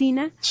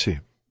medicina. Sí,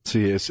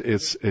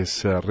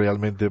 es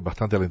realmente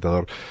bastante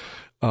alentador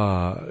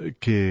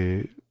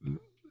que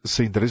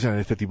se interesan en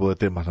este tipo de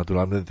temas,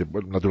 naturalmente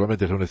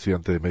es un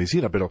estudiante de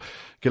medicina, pero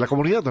que la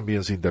comunidad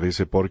también se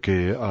interese,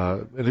 porque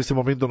en este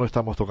momento no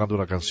estamos tocando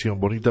una canción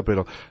bonita,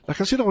 pero las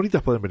canciones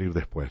bonitas pueden venir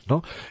después,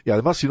 ¿no? Y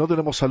además, si no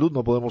tenemos salud,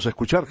 no podemos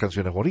escuchar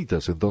canciones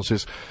bonitas.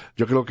 Entonces,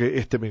 yo creo que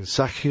este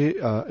mensaje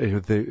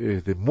es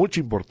de mucha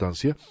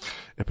importancia,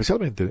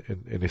 especialmente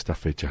en estas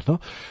fechas, ¿no?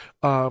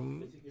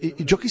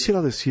 Y yo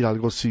quisiera decir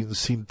algo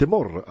sin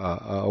temor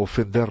a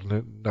ofender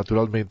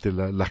naturalmente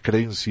las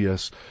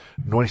creencias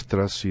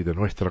nuestras y de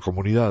nuestra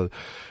comunidad,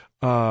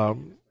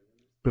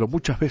 pero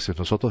muchas veces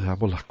nosotros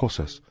dejamos las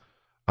cosas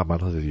a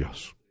manos de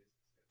Dios,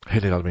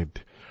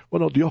 generalmente.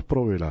 Bueno, Dios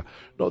proveerá,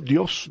 no,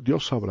 Dios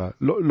sabrá,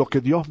 lo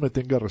que Dios me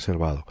tenga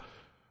reservado.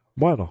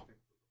 Bueno,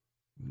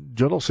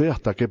 yo no sé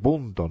hasta qué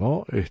punto,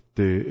 ¿no?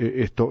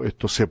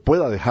 Esto se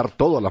pueda dejar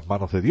todo a las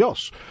manos de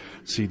Dios.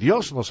 Si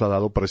Dios nos ha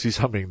dado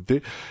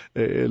precisamente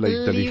la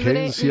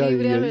inteligencia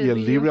y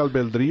el libre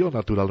albedrío,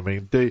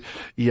 naturalmente,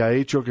 y ha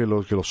hecho que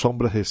los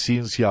hombres de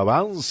ciencia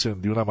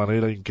avancen de una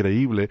manera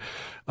increíble,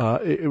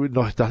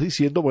 nos estás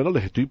diciendo, bueno,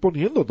 les estoy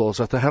poniendo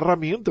todas estas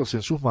herramientas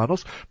en sus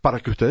manos para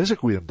que ustedes se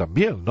cuiden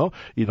también, ¿no?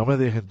 Y no me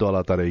dejen toda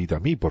la tareita a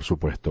mí, por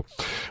supuesto.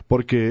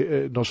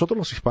 Porque nosotros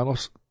los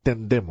hispanos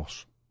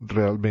tendemos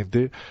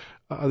realmente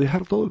a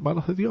dejar todo en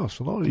manos de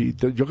Dios, ¿no? Y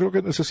yo creo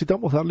que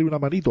necesitamos darle una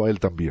manito a Él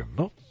también,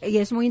 ¿no? Y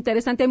es muy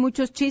interesante, hay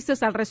muchos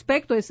chistes al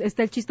respecto.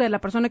 Está el chiste de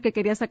la persona que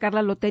quería sacar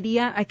la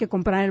lotería, hay que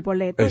comprar el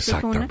boleto.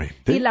 Exactamente.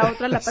 Y la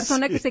otra, la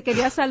persona que se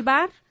quería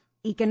salvar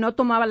y que no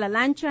tomaba la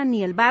lancha,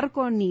 ni el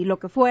barco, ni lo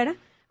que fuera,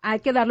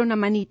 hay que darle una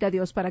manita a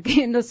Dios para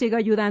que nos siga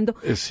ayudando.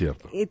 Es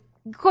cierto.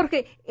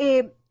 Jorge,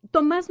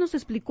 Tomás nos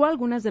explicó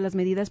algunas de las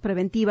medidas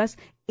preventivas,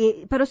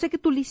 pero sé que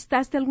tú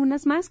listaste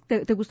algunas más.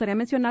 ¿Te gustaría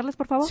mencionarlas,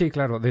 por favor? Sí,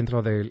 claro.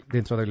 Dentro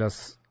de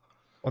las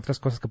Otras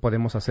cosas que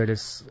podemos hacer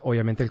es,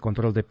 obviamente, el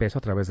control de peso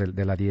a través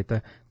de la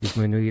dieta,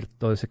 disminuir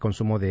todo ese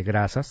consumo de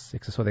grasas,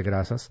 exceso de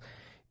grasas,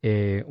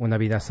 una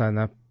vida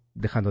sana,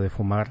 dejando de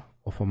fumar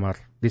o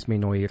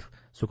disminuir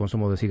su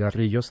consumo de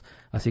cigarrillos,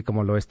 así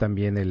como lo es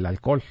también el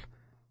alcohol.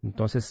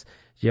 Entonces,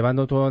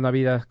 llevando toda una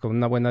vida con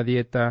una buena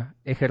dieta,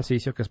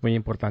 ejercicio, que es muy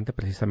importante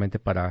precisamente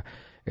para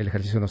el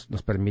ejercicio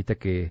nos permite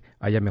que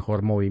haya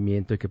mejor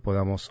movimiento y que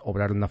podamos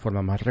obrar de una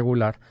forma más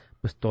regular,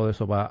 pues todo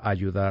eso va a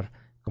ayudar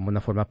como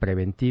una forma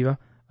preventiva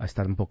a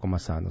estar un poco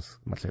más sanos,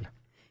 Marcela.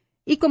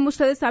 Y como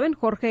ustedes saben,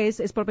 Jorge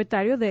es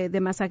propietario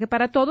de Masaje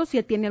para Todos, y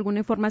él tiene alguna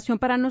información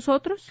para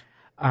nosotros.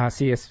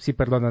 Así es, sí,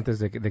 perdón, antes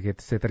de que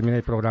se termine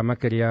el programa,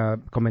 quería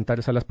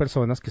comentarles a las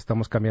personas que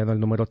estamos cambiando el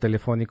número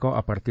telefónico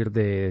a partir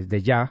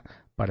de ya,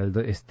 para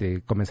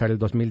comenzar el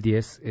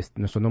 2010.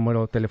 Nuestro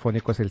número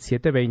telefónico es el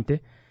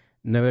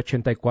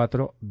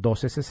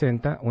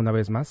 720-984-1260, una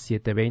vez más,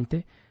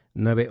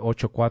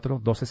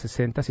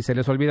 720-984-1260. Si se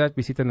les olvida,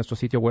 visiten nuestro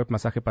sitio web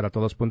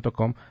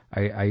masajeparatodos.com,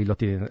 ahí lo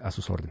tienen a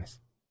sus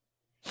órdenes.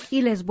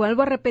 Y les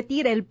vuelvo a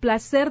repetir, el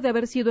placer de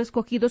haber sido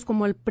escogidos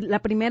como la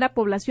primera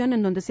población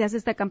en donde se hace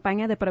esta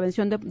campaña de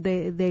prevención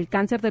del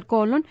cáncer del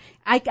colon.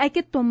 Hay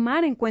que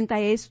tomar en cuenta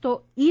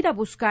esto, ir a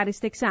buscar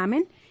este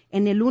examen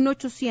en el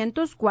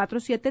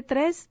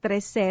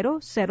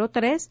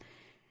 1-800-473-3003.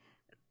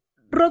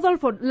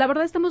 Rodolfo, la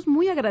verdad estamos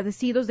muy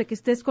agradecidos de que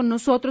estés con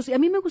nosotros, y a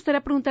mí me gustaría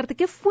preguntarte,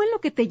 ¿qué fue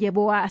lo que te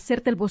llevó a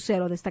hacerte el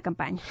vocero de esta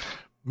campaña?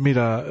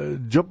 Mira,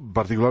 yo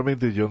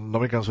particularmente, yo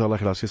no me canso de dar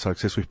las gracias a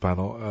Acceso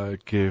Hispano,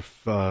 que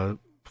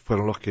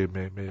fueron los que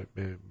me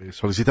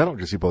solicitaron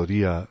que si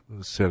podría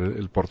ser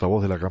el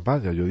portavoz de la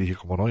campaña. Yo dije,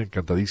 como no,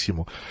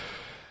 encantadísimo.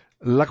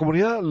 La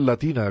comunidad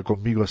latina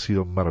conmigo ha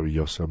sido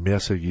maravillosa, me ha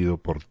seguido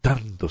por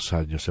tantos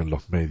años en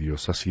los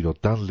medios, ha sido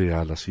tan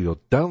leal, ha sido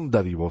tan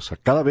dadivosa.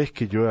 Cada vez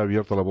que yo he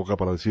abierto la boca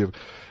para decir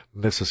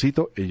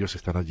necesito, ellos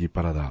están allí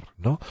para dar,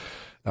 ¿no?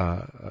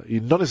 Y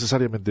no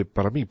necesariamente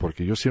para mí,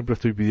 porque yo siempre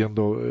estoy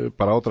pidiendo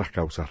para otras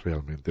causas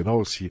realmente,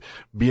 ¿no? Si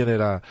bien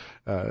eran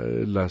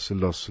las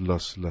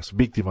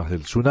víctimas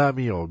del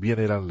tsunami, o bien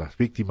eran las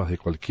víctimas de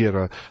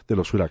cualquiera de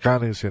los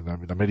huracanes en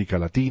América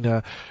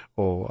Latina,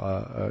 o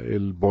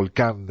el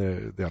volcán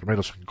de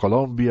Armenos en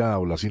Colombia,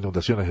 o las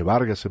inundaciones de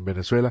Vargas en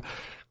Venezuela,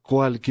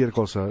 cualquier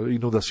cosa,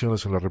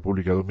 inundaciones en la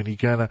República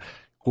Dominicana,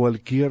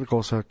 cualquier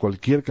cosa,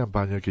 cualquier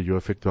campaña que yo he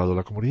efectuado,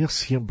 la comunidad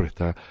siempre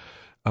está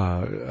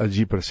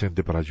allí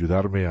presente para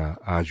ayudarme a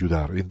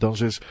ayudar.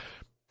 Entonces,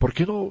 ¿por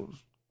qué no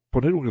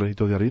poner un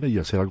granito de arena y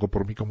hacer algo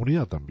por mi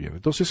comunidad también?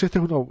 Entonces, esta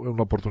es una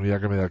oportunidad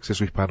que me da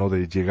Acceso Hispano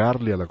de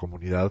llegarle a la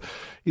comunidad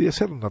y de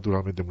hacer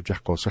naturalmente muchas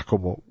cosas,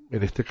 como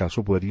en este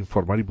caso poder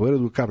informar y poder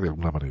educar de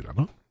alguna manera,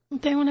 ¿no?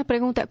 Tengo una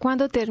pregunta.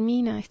 ¿Cuándo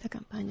termina esta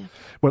campaña?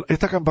 Bueno,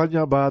 esta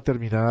campaña va a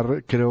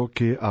terminar, creo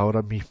que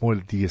ahora mismo,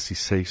 el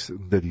 16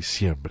 de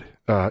diciembre.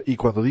 Y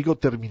cuando digo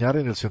terminar,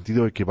 en el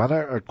sentido de que van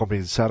a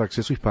comenzar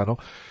Acceso Hispano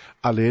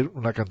a leer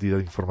una cantidad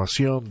de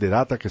información, de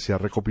data que se ha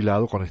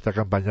recopilado con esta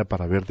campaña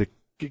para ver de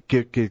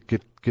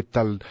qué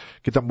tan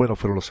buenos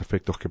fueron los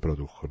efectos que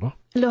produjo, ¿no?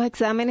 ¿Los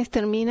exámenes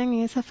terminan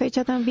en esa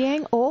fecha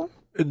también o...?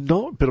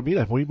 No, pero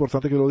mira, es muy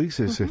importante que lo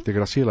dices,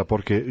 Graciela,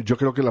 porque yo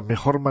creo que la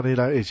mejor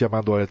manera es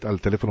llamando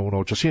al teléfono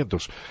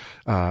 1-800.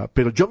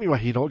 Pero yo me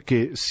imagino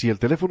que si el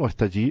teléfono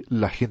está allí,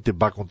 la gente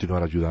va a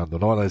continuar ayudando.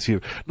 No van a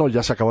decir, no,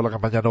 ya se acabó la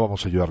campaña, no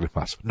vamos a ayudarles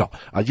más. No,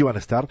 allí van a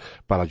estar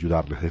para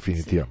ayudarles,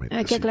 definitivamente. Sí,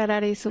 hay que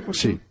aclarar eso. Porque...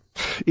 Sí.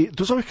 Y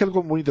tú sabes que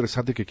algo muy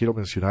interesante que quiero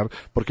mencionar,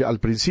 porque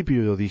al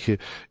principio yo dije,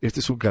 este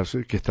es un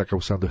cáncer que está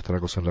causando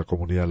estragos en la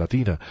comunidad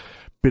latina,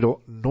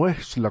 pero no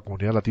es la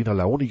comunidad latina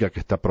la única que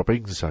está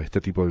propensa a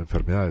este tipo de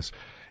enfermedades.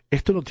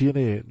 Esto no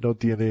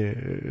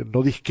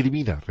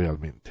discrimina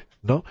realmente,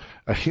 ¿no?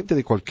 Hay gente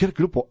de cualquier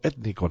grupo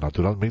étnico,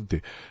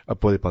 naturalmente,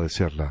 puede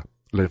padecer la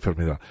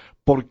enfermedad.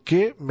 ¿Por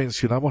qué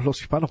mencionamos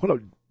los hispanos?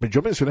 Bueno,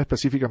 yo mencioné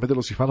específicamente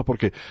los hispanos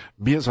porque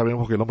bien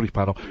sabemos que el hombre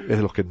hispano es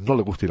de los que no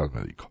le gusta ir al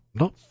médico,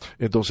 ¿no?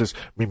 Entonces,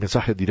 mi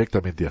mensaje es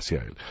directamente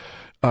hacia él.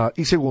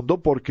 Y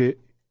segundo, porque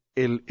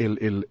el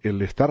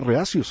estar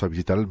reacios a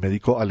visitar al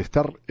médico, el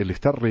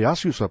estar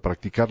reacios a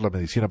practicar la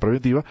medicina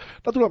preventiva,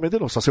 naturalmente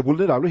nos hace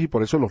vulnerables, y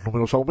por eso los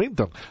números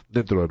aumentan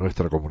dentro de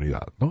nuestra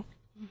comunidad, ¿no?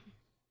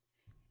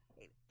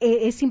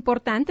 Es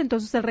importante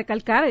entonces el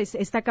recalcar,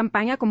 esta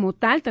campaña como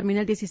tal termina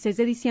el 16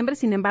 de diciembre,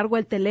 sin embargo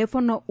el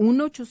teléfono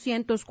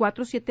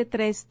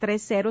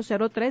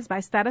 1-800-473-3003 va a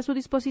estar a su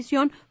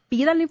disposición.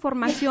 Pida la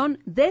información,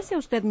 dese a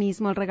usted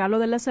mismo el regalo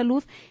de la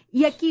salud.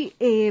 Y aquí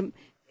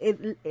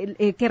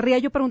querría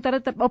yo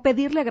preguntar o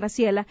pedirle a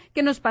Graciela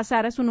que nos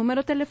pasara su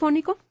número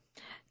telefónico.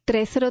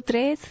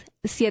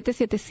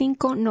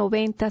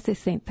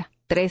 303-775-9060.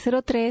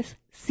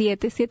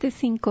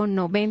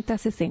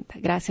 303-775-9060.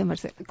 Gracias,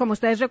 Marcela. Como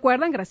ustedes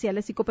recuerdan,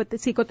 Graciela es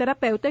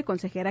psicoterapeuta y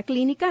consejera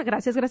clínica.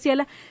 Gracias,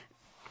 Graciela.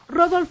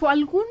 Rodolfo,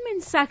 ¿algún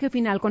mensaje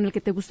final con el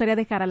que te gustaría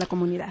dejar a la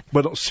comunidad?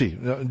 Bueno, sí,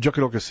 yo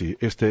creo que sí.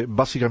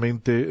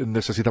 Básicamente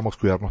necesitamos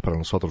cuidarnos para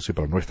nosotros y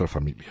para nuestras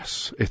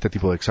familias. Este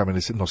tipo de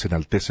exámenes nos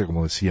enaltece,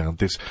 como decía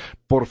antes.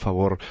 Por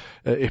favor,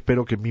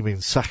 espero que mi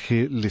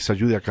mensaje les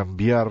ayude a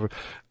cambiar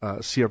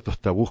ciertos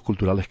tabús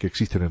culturales que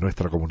existen en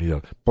nuestra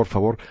comunidad. Por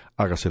favor,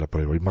 hágase la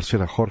prueba. Y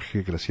Marcela,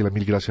 Jorge, Graciela,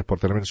 mil gracias por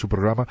tenerme en su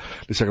programa.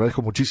 Les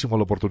agradezco muchísimo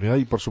la oportunidad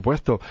y, por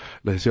supuesto,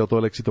 les deseo todo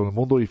el éxito del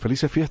mundo y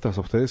felices fiestas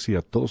a ustedes y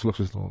a todos los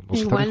que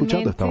nos están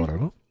escuchando hasta ahora,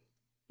 ¿no?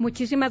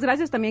 Muchísimas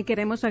gracias. También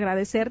queremos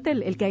agradecerte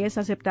el que hayas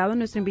aceptado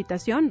nuestra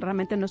invitación.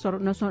 Realmente nos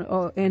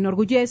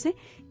enorgullece.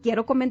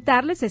 Quiero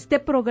comentarles, este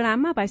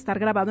programa va a estar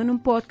grabado en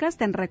un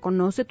podcast en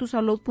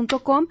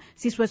reconocetusalud.com.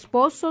 Si su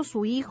esposo,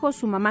 su hijo,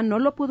 su mamá no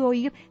lo pudo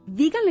oír,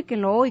 díganle que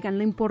lo oigan.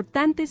 Lo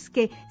importante es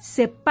que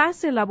se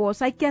pase la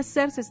voz. Hay que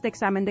hacerse este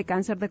examen de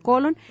cáncer de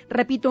colon.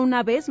 Repito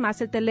una vez más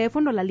el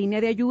teléfono, la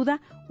línea de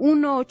ayuda,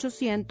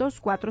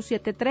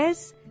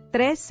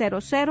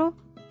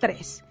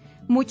 1-800-473-3003.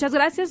 Muchas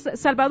gracias,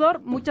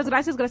 Salvador. Muchas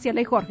gracias, Graciela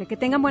y Jorge. Que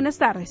tengan buenas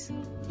tardes.